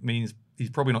me means he's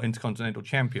probably not Intercontinental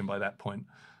Champion by that point.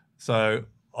 So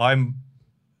I'm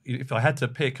if I had to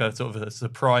pick a sort of a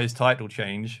surprise title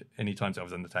change, anytime I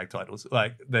was in the tag titles,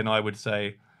 like then I would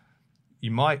say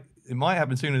it might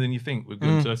happen sooner than you think. We're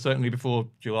going to certainly before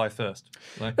July 1st.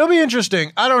 Like, it'll be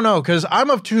interesting. I don't know, because I'm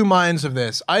of two minds of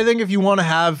this. I think if you want to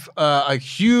have a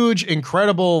huge,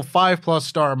 incredible 5+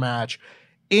 star match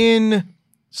in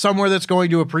somewhere that's going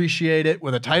to appreciate it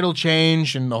with a title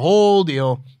change and the whole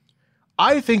deal,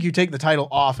 I think you take the title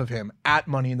off of him at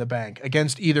Money in the Bank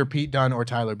against either Pete Dunne or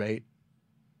Tyler Bate.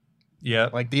 yeah.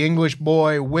 Like the English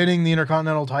boy winning the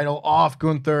Intercontinental title off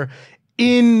Gunther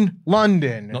in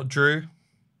London. Not Drew.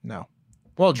 No.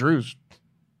 Well, Drew's,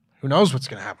 who knows what's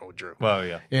going to happen with Drew. Well,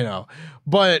 yeah. You know,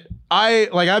 but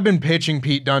I've been pitching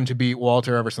Pete Dunne to beat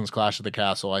Walter ever since Clash of the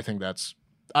Castle. I think that's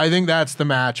the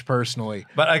match personally.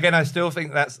 But again, I still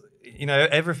think that's,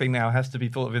 everything now has to be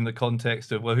thought of in the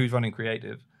context of, well, who's running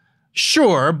creative?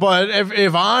 Sure, but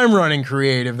if I'm running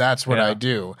creative, that's what I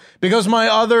do. Because my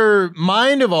other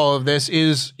mind of all of this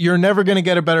is you're never going to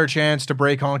get a better chance to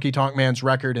break Honky Tonk Man's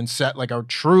record and set like a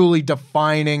truly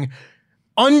defining,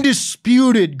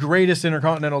 undisputed greatest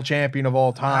Intercontinental champion of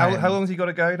all time. How long has he got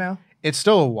to go now? It's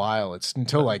still a while. It's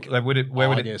until where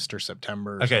August or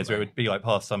September. Or okay, so it would be like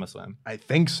past SummerSlam. I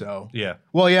think so. Yeah.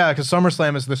 Well, yeah, because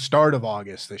SummerSlam is the start of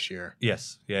August this year.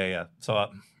 Yes. Yeah. So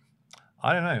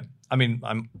I don't know. I mean,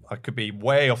 I could be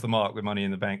way off the mark with Money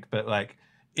in the Bank, but like,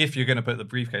 if you're going to put the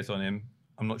briefcase on him,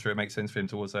 I'm not sure it makes sense for him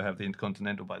to also have the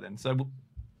Intercontinental by then. So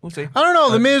we'll see. I don't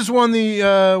know. The Miz won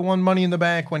Money in the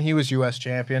Bank when he was U.S.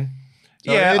 champion.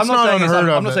 So yeah, I'm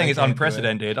not saying it's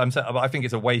unprecedented. I think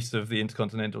it's a waste of the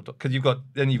Intercontinental because you've got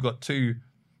two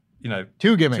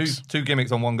gimmicks, two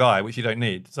gimmicks on one guy, which you don't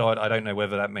need. So I don't know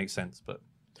whether that makes sense, but.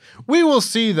 We will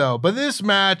see, though. But this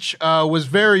match was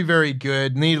very, very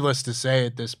good, needless to say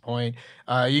at this point.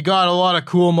 You got a lot of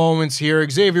cool moments here.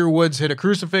 Xavier Woods hit a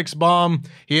crucifix bomb.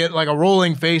 He hit like a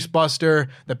rolling face buster,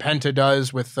 the Penta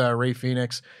does with Rey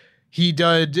Fenix. He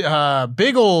did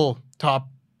big ol' top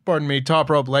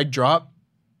rope leg drop.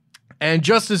 And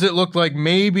just as it looked like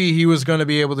maybe he was going to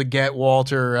be able to get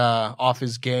Walter off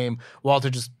his game, Walter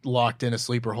just locked in a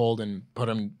sleeper hold and put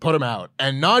him out.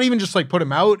 And not even just like put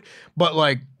him out, but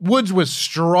like Woods was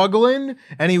struggling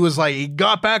and he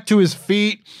got back to his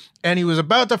feet and he was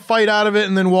about to fight out of it.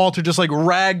 And then Walter just like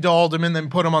ragdolled him and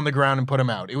then put him on the ground and put him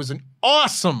out. It was an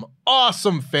awesome,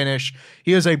 awesome finish.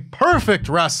 He is a perfect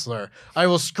wrestler. I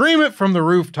will scream it from the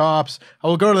rooftops. I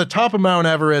will go to the top of Mount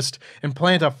Everest and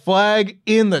plant a flag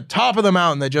in the top of the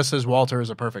mountain that just says Walter is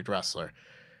a perfect wrestler.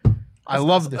 I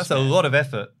love this. That's a lot of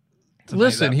effort.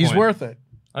 Listen, he's worth it.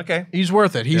 Okay. He's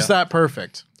worth it. He's that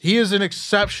perfect. He is an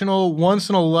exceptional,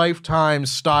 once-in-a-lifetime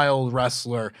style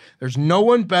wrestler. There's no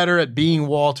one better at being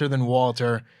Walter than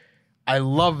Walter. I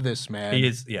love this man. He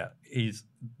is, yeah.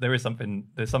 There's something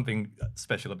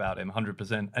special about him,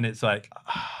 100%. And it's like,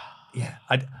 yeah.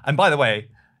 And by the way,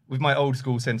 with my old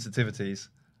school sensitivities,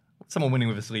 someone winning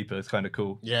with a sleeper is kind of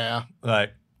cool. Yeah.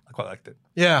 Like, I quite liked it.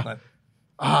 Yeah. Like,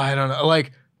 I don't know.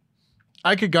 Like,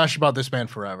 I could gush about this man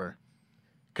forever.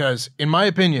 Because, in my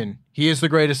opinion, he is the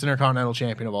greatest Intercontinental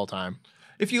champion of all time.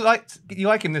 If you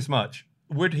like him this much,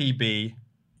 would he be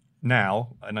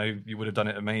now? I know you would have done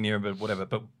it at Mania, but whatever.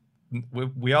 But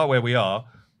we are where we are.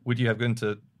 Would you have going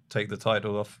to take the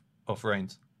title off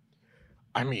Reigns?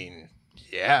 I mean,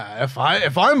 yeah. If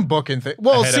I'm booking things,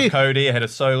 well, ahead of Cody, ahead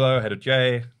of Solo, ahead of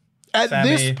Jay. At Sammy,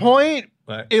 this point,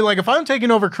 like if I'm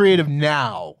taking over creative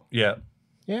now, yeah,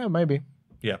 maybe,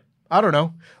 yeah. I don't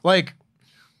know, like.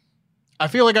 I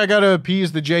feel like I gotta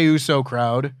appease the Jey Uso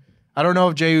crowd. I don't know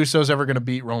if Jey Uso's ever gonna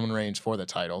beat Roman Reigns for the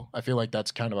title. I feel like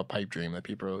that's kind of a pipe dream that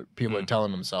people are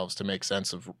telling themselves to make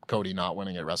sense of Cody not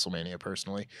winning at WrestleMania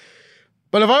personally.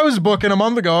 But if I was booking a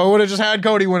month ago, I would have just had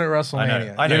Cody win at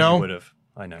WrestleMania. I know you would have.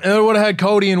 I know. And I would have had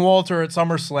Cody and Walter at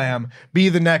SummerSlam be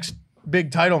the next big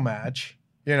title match,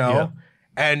 Yeah.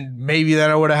 And maybe then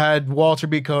I would have had Walter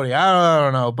beat Cody. I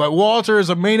don't know. But Walter is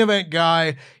a main event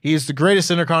guy. He's the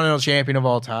greatest Intercontinental champion of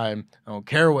all time. I don't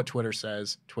care what Twitter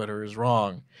says. Twitter is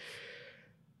wrong.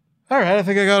 All right, I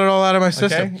think I got it all out of my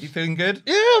system. Okay, you feeling good?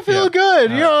 Yeah, I feel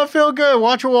good. I feel good.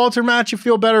 Watch a Walter match, you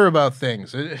feel better about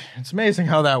things. It's amazing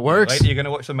how that works. Later, you're going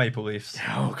to watch the Maple Leafs.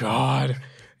 Oh, God.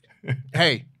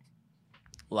 Hey,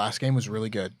 last game was really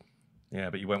good. Yeah,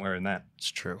 but you weren't wearing that. It's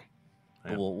true.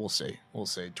 Yeah. We'll see. We'll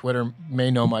see. Twitter may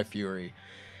know my fury.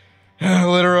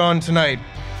 Later on tonight.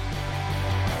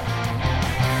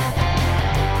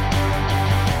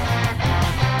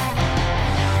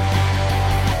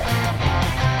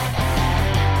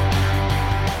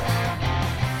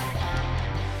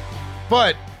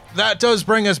 But that does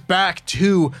bring us back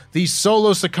to the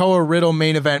Solo Sikoa Riddle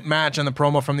main event match and the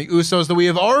promo from the Usos that we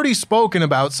have already spoken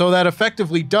about, so that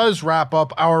effectively does wrap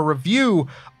up our review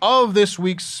of this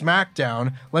week's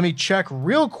SmackDown. Let me check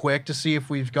real quick to see if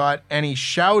we've got any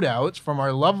shout-outs from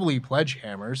our lovely pledge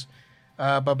hammers.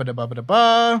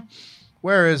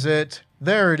 Where is it?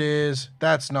 There it is.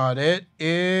 That's not it.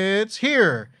 It's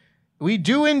here. We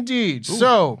do indeed. Ooh.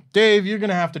 So, Dave, you're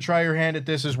going to have to try your hand at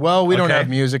this as well. We don't have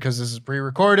music because this is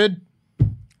pre-recorded.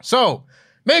 So,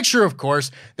 make sure, of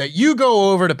course, that you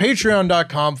go over to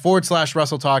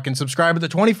patreon.com/WrestleTalk and subscribe at the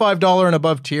 $25 and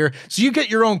above tier so you get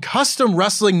your own custom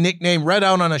wrestling nickname read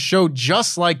out on a show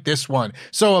just like this one.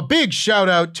 So, a big shout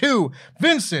out to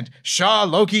Vincent Shaw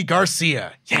Loki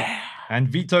Garcia. Yeah. And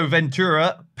Vito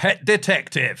Ventura, Pet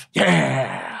Detective.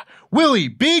 Yeah. Willie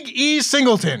Big E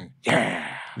Singleton. Yeah.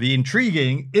 The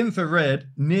intriguing infrared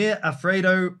near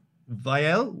Alfredo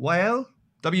Weil?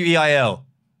 W-E-I-L.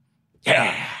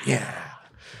 Yeah. Yeah.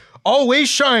 Always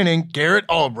shining Garrett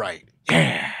Albright.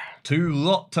 Yeah. Too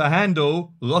lot to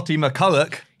handle Lottie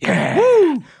McCulloch. Yeah.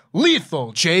 Woo.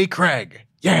 Lethal J. Craig.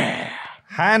 Yeah.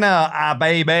 Hannah A.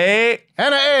 Baby.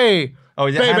 Hannah A. Oh,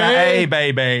 yeah, Hannah A.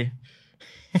 Baby.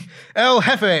 El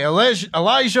Jefe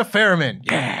Elijah Fairman.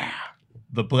 Yeah.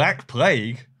 The Black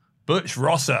Plague Butch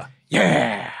Rosser.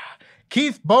 Yeah.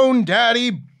 Keith Bone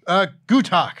Daddy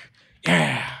Gutak.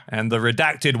 Yeah. And the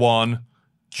redacted one,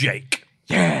 Jake.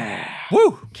 Yeah.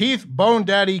 Woo. Keith Bone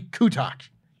Daddy Kutak.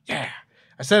 Yeah.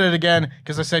 I said it again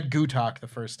because I said Gutak the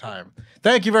first time.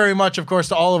 Thank you very much, of course,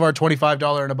 to all of our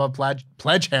 $25 and above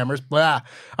pledge hammers. Blah.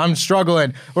 I'm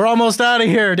struggling. We're almost out of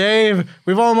here, Dave.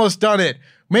 We've almost done it.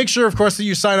 Make sure, of course, that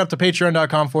you sign up to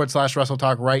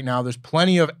patreon.com/WrestleTalk right now. There's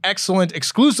plenty of excellent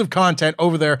exclusive content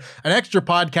over there. An extra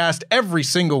podcast every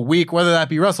single week, whether that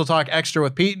be Wrestle Talk Extra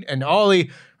with Pete and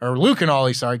Ollie, or Luke and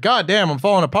Ollie, sorry. God damn, I'm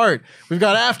falling apart. We've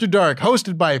got After Dark,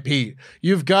 hosted by Pete.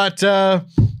 You've got the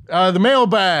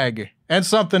mailbag and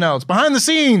something else. Behind the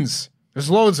scenes, there's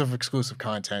loads of exclusive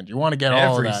content. You want to get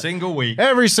all of that. Every single week.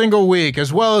 Every single week,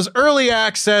 as well as early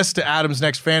access to Adam's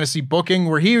next fantasy booking,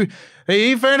 where he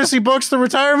fantasy books the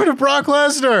retirement of Brock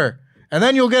Lesnar. And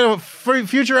then you'll get a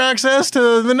future access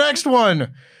to the next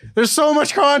one. There's so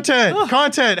much content.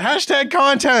 Content. Hashtag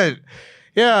content.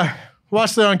 Yeah.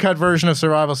 Watch the uncut version of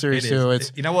Survival Series 2.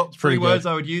 You know what three words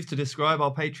I would use to describe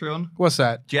our Patreon? What's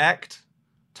that? Jacked,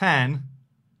 tan,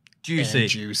 juicy. And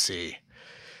juicy.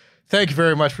 Thank you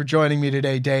very much for joining me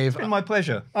today, Dave. It's been my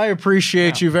pleasure. I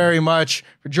appreciate you very much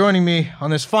for joining me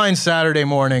on this fine Saturday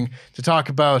morning to talk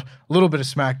about a little bit of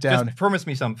SmackDown. Just promise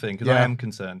me something, because I am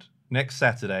concerned. Next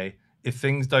Saturday, if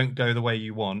things don't go the way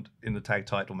you want in the tag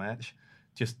title match,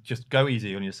 just go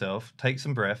easy on yourself. Take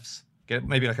some breaths. Get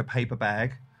maybe like a paper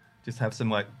bag. Just have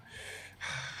some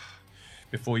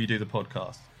before you do the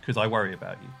podcast, because I worry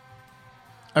about you.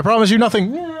 I promise you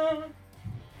nothing.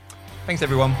 Thanks,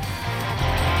 everyone.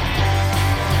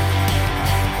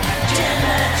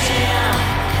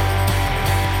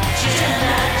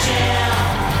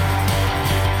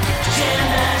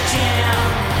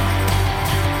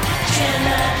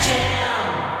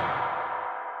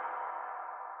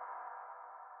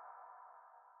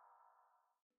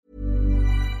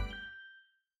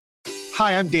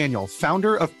 Hi, I'm Daniel,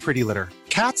 founder of Pretty Litter.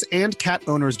 Cats and cat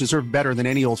owners deserve better than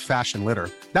any old-fashioned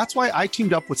litter. That's why I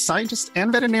teamed up with scientists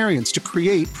and veterinarians to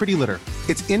create Pretty Litter.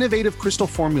 Its innovative crystal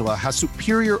formula has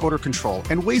superior odor control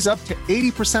and weighs up to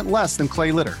 80% less than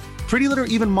clay litter. Pretty Litter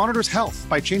even monitors health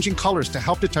by changing colors to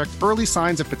help detect early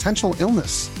signs of potential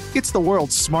illness. It's the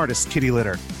world's smartest kitty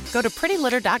litter. Go to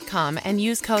prettylitter.com and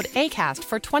use code ACAST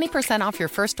for 20% off your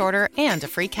first order and a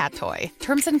free cat toy.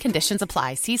 Terms and conditions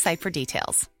apply. See site for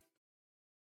details.